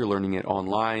matter how you're learning it,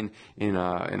 online, in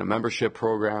a membership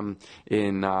program,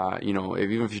 even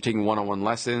if you're taking one-on-one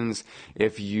lessons,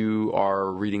 if you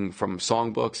are reading from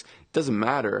songbooks, it doesn't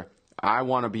matter. I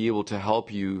want to be able to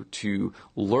help you to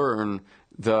learn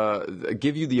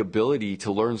give you the ability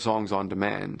to learn songs on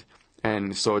demand.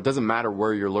 And so it doesn't matter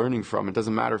where you're learning from. It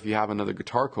doesn't matter if you have another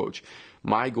guitar coach.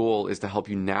 My goal is to help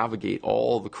you navigate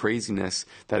all the craziness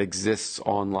that exists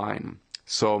online.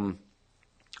 So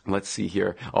let's see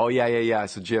here. Oh, yeah.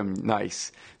 So Jim,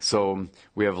 nice. So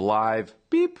we have Live,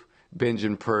 beep, Binge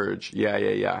and Purge.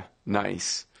 Yeah.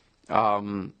 Nice.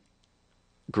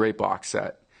 Great box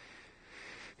set.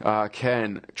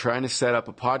 Ken, trying to set up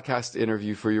a podcast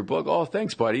interview for your book. Oh,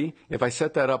 thanks, buddy. If I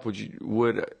set that up, would you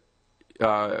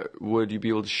be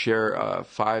able to share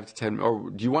 5 to 10, or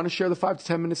do you want to share the 5 to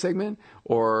 10 minute segment,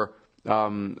 or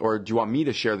do you want me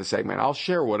to share the segment? I'll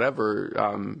share whatever,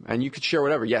 and you could share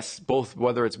whatever. Yes, both,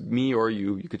 whether it's me or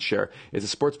you could share. It's a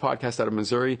sports podcast out of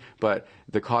Missouri, but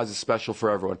the cause is special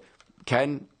for everyone.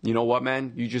 Ken, you know what,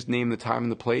 man? You just name the time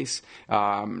and the place.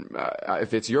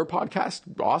 If it's your podcast,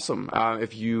 awesome.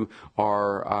 If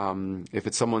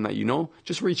it's someone that you know,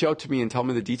 just reach out to me and tell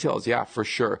me the details. Yeah, for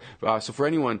sure. So for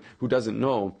anyone who doesn't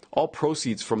know, all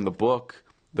proceeds from the book,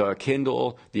 the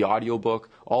Kindle, the audiobook,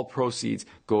 all proceeds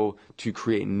go to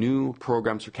create new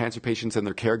programs for cancer patients and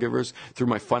their caregivers through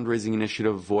my fundraising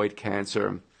initiative, VØID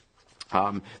Cancer.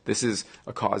 This is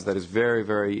a cause that is very,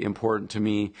 very important to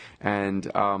me, and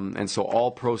so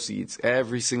all proceeds,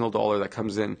 every single dollar that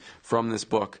comes in from this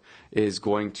book, is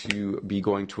going to be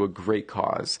going to a great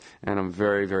cause, and I'm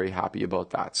very, very happy about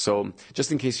that. So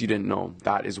just in case you didn't know,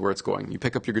 that is where it's going. You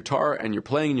pick up your guitar and you're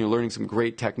playing and you're learning some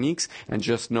great techniques, and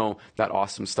just know that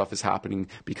awesome stuff is happening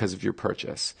because of your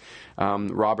purchase.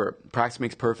 Robert, practice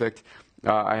makes perfect.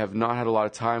 I have not had a lot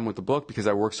of time with the book because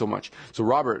I work so much. So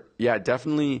Robert, yeah,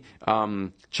 definitely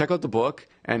check out the book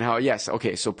and how, yes,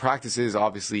 okay, so practice is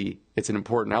obviously, it's an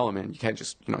important element. You can't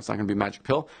just, it's not going to be a magic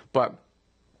pill, but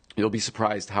you'll be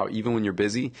surprised how even when you're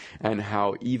busy, and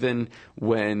how even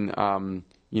when,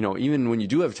 even when you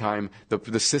do have time,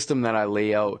 the system that I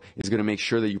lay out is going to make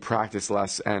sure that you practice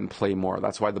less and play more.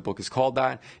 That's why the book is called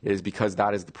that, is because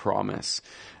that is the promise.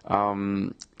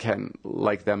 Can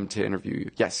like them to interview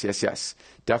you. Yes.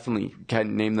 Definitely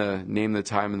can name the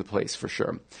time and the place for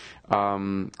sure.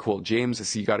 Cool. James, I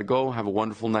see you got to go. Have a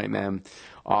wonderful night, man.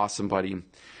 Awesome, buddy.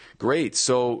 Great.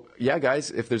 So yeah,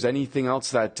 guys, if there's anything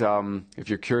else that, if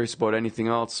you're curious about anything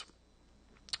else,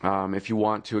 if you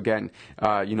want to, again,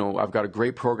 I've got a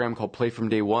great program called Play From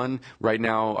Day One. Right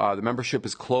now, the membership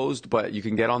is closed, but you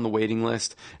can get on the waiting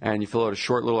list and you fill out a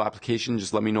short little application.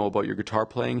 Just let me know about your guitar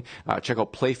playing. Check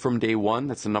out Play From Day One.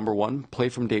 That's the number one,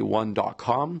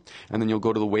 playfromday1.com. And then you'll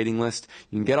go to the waiting list.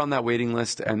 You can get on that waiting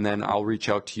list, and then I'll reach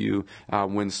out to you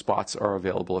when spots are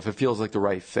available, if it feels like the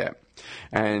right fit.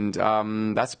 And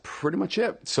that's pretty much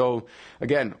it. So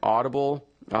again, Audible,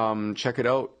 check it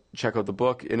out. Check out the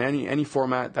book in any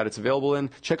format that it's available in.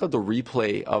 Check out the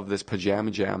replay of this Pajama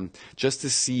Jam just to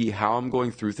see how I'm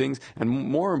going through things, and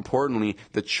more importantly,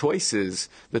 the choices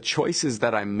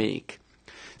that I make.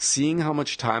 Seeing how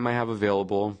much time I have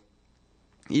available,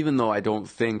 even though I don't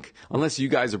think, unless you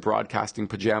guys are broadcasting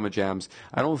Pajama Jams,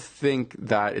 I don't think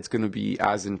that it's going to be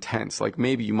as intense. Like,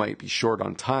 maybe you might be short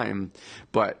on time,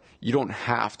 but you don't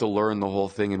have to learn the whole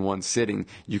thing in one sitting.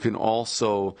 You can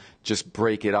also just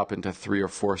break it up into 3 or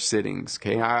 4 sittings.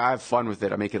 Okay, I have fun with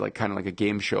it. I make it like kind of like a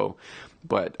game show.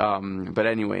 But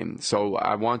anyway, so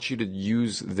I want you to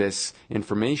use this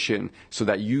information so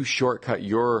that you shortcut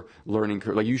your learning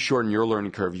curve, like you shorten your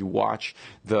learning curve. You watch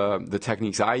the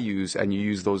techniques I use and you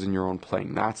use those in your own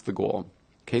playing. That's the goal.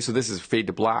 Okay, so this is Fade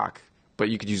to Black, but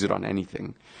you could use it on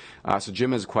anything. So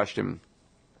Jim has a question.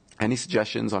 Any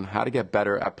suggestions on how to get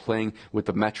better at playing with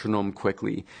the metronome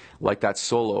quickly? Like that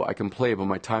solo, I can play, but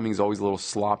my timing is always a little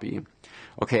sloppy.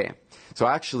 Okay, so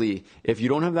actually, if you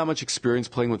don't have that much experience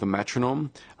playing with a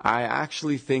metronome, I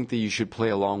actually think that you should play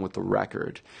along with the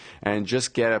record and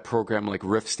just get a program like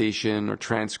Riff Station or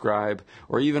Transcribe,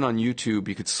 or even on YouTube,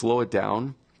 you could slow it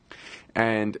down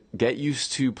and get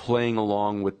used to playing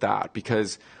along with that,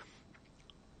 because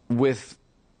with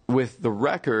the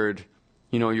record,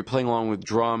 you know, you're playing along with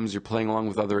drums, you're playing along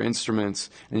with other instruments,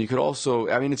 and you could also,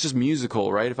 I mean, it's just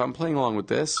musical, right? If I'm playing along with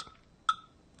this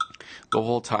the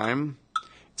whole time,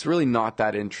 it's really not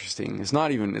that interesting. It's not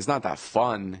that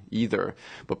fun either.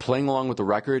 But playing along with the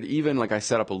record, even like I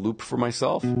set up a loop for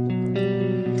myself,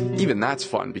 even that's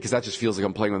fun because that just feels like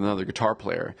I'm playing with another guitar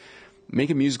player. Make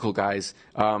it musical, guys.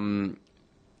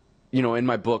 You know, in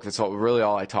my book, that's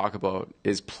all I talk about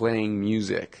is playing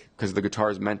music, because the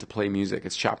guitar is meant to play music.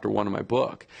 It's chapter 1 of my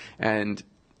book. And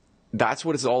that's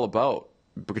what it's all about.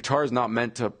 The guitar is not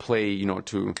meant to play, you know,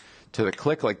 to the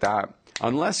click like that,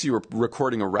 unless you were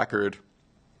recording a record,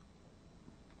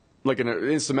 like an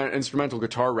instrumental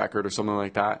guitar record or something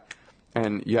like that,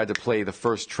 and you had to play the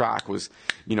first track was,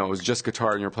 you know, it was just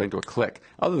guitar and you're playing to a click.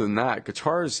 Other than that,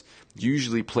 guitars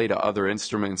usually play to other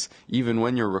instruments, even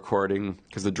when you're recording,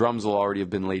 because the drums will already have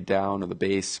been laid down, or the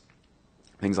bass,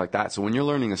 things like that. So when you're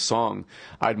learning a song,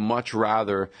 I'd much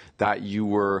rather that you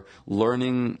were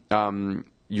learning,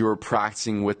 you're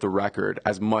practicing with the record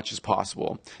as much as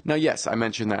possible. Now, yes, I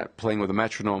mentioned that playing with a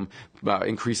metronome,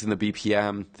 increasing the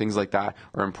BPM, things like that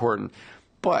are important.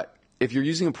 But if you're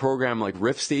using a program like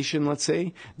Riff Station, let's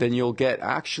say, then you'll get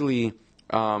actually,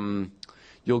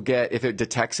 if it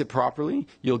detects it properly,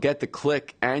 you'll get the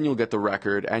click and you'll get the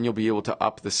record, and you'll be able to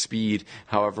up the speed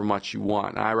however much you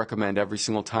want. And I recommend every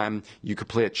single time you could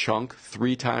play a chunk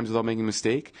 3 times without making a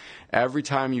mistake. Every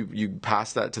time you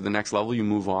pass that to the next level, you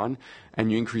move on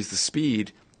and you increase the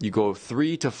speed, you go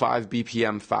 3 to 5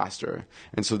 BPM faster.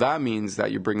 And so that means that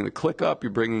you're bringing the click up,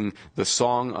 you're bringing the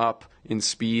song up in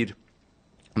speed,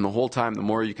 and the whole time, the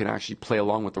more you can actually play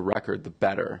along with the record, the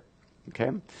better.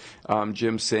 Okay?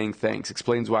 Jim saying thanks.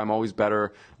 Explains why I'm always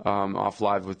better off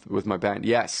live with my band.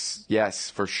 Yes,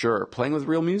 for sure. Playing with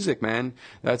real music, man.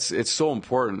 It's so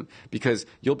important, because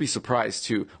you'll be surprised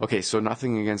too. Okay, so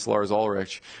nothing against Lars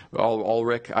Ulrich.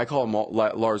 I call him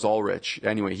Lars Ulrich.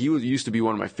 Anyway, he used to be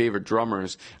one of my favorite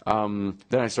drummers. Then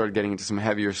I started getting into some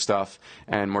heavier stuff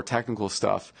and more technical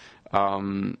stuff.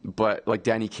 But like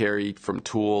Danny Carey from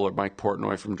Tool, or Mike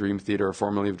Portnoy from Dream Theater, or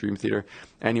formerly of Dream Theater.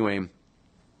 Anyway,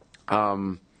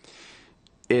 like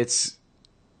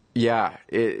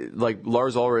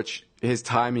Lars Ulrich, his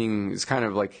timing is kind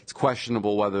of like, it's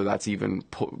questionable whether that's even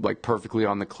like perfectly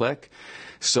on the click.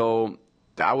 So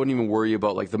I wouldn't even worry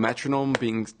about like the metronome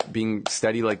being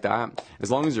steady like that.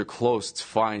 As long as you're close, it's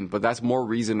fine. But that's more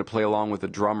reason to play along with a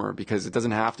drummer, because it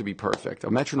doesn't have to be perfect. A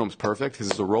metronome's perfect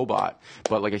because it's a robot,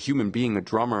 but like a human being, a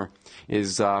drummer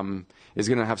is going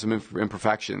to have some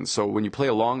imperfections. So when you play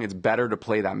along, it's better to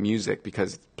play that music,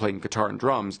 because playing guitar and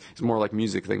drums is more like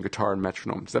music than guitar and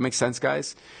metronome. Does that make sense,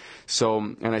 guys? So,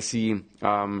 and I see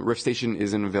Riff Station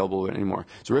isn't available anymore.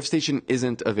 So Riff Station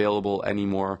isn't available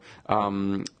anymore,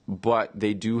 but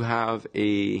they do have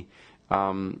they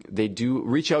do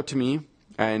reach out to me,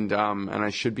 and I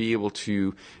should be able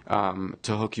to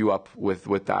hook you up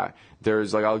with that.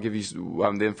 There's like, I'll give you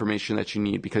the information that you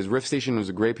need, because Riff Station was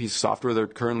a great piece of software. They're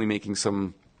currently making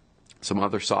some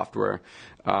other software.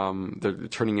 They're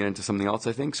turning it into something else,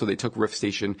 I think. So they took Riff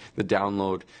Station, the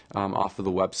download, off of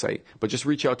the website. But just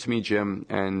reach out to me, Jim,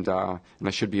 and I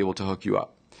should be able to hook you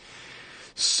up.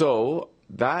 So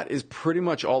that is pretty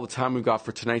much all the time we've got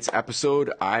for tonight's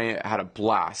episode. I had a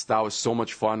blast. That was so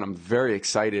much fun. I'm very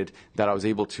excited that I was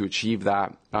able to achieve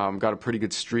that. Got a pretty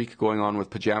good streak going on with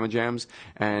Pajama Jams,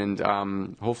 and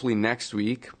hopefully next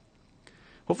week,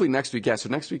 yeah, so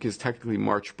next week is technically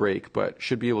March break, but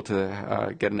should be able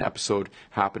to get an episode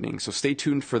happening. So stay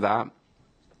tuned for that.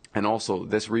 And also,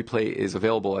 this replay is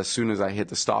available as soon as I hit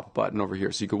the stop button over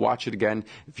here. So you can watch it again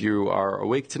if you are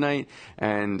awake tonight.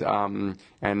 And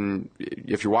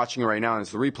if you're watching it right now and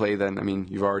it's the replay, then, I mean,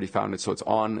 you've already found it. So it's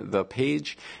on the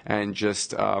page, and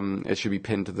just it should be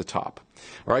pinned to the top.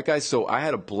 All right, guys, so I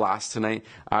had a blast tonight.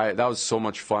 That was so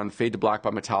much fun. Fade to Black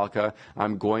by Metallica.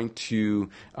 I'm going to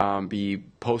be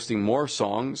posting more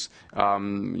songs.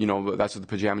 That's what the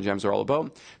Pajama Jams are all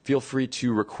about. Feel free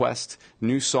to request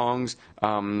new songs.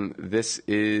 This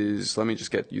is, let me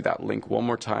just get you that link one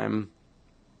more time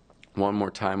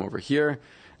over here.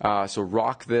 So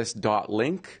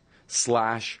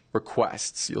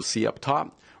rockthis.link/requests. You'll see up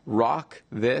top,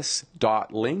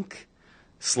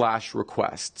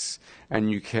 rockthis.link/requests. And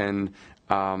you can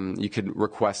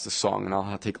request a song, and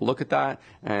I'll take a look at that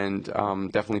and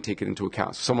definitely take it into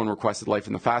account. So someone requested Life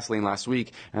in the Fast Lane last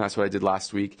week, and that's what I did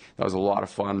last week. That was a lot of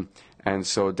fun. And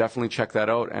so definitely check that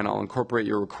out, and I'll incorporate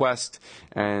your request,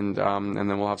 and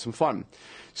then we'll have some fun.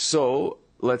 So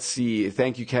let's see.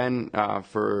 Thank you, Ken,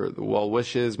 for the well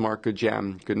wishes. Mark, good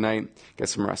jam. Good night. Get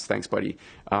some rest. Thanks, buddy.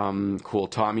 Cool.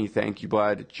 Tommy, thank you,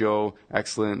 bud. Joe,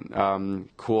 excellent.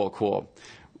 Cool.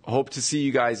 Hope to see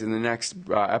you guys in the next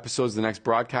episodes, the next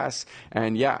broadcasts.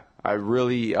 And yeah, I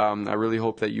really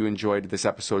hope that you enjoyed this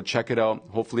episode. Check it out.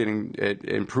 Hopefully it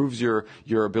improves your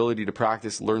ability to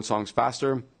practice, learn songs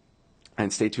faster.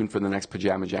 And stay tuned for the next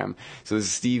Pajama Jam. So this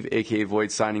is Steve, aka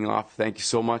VØID, signing off. Thank you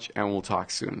so much, and we'll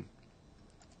talk soon.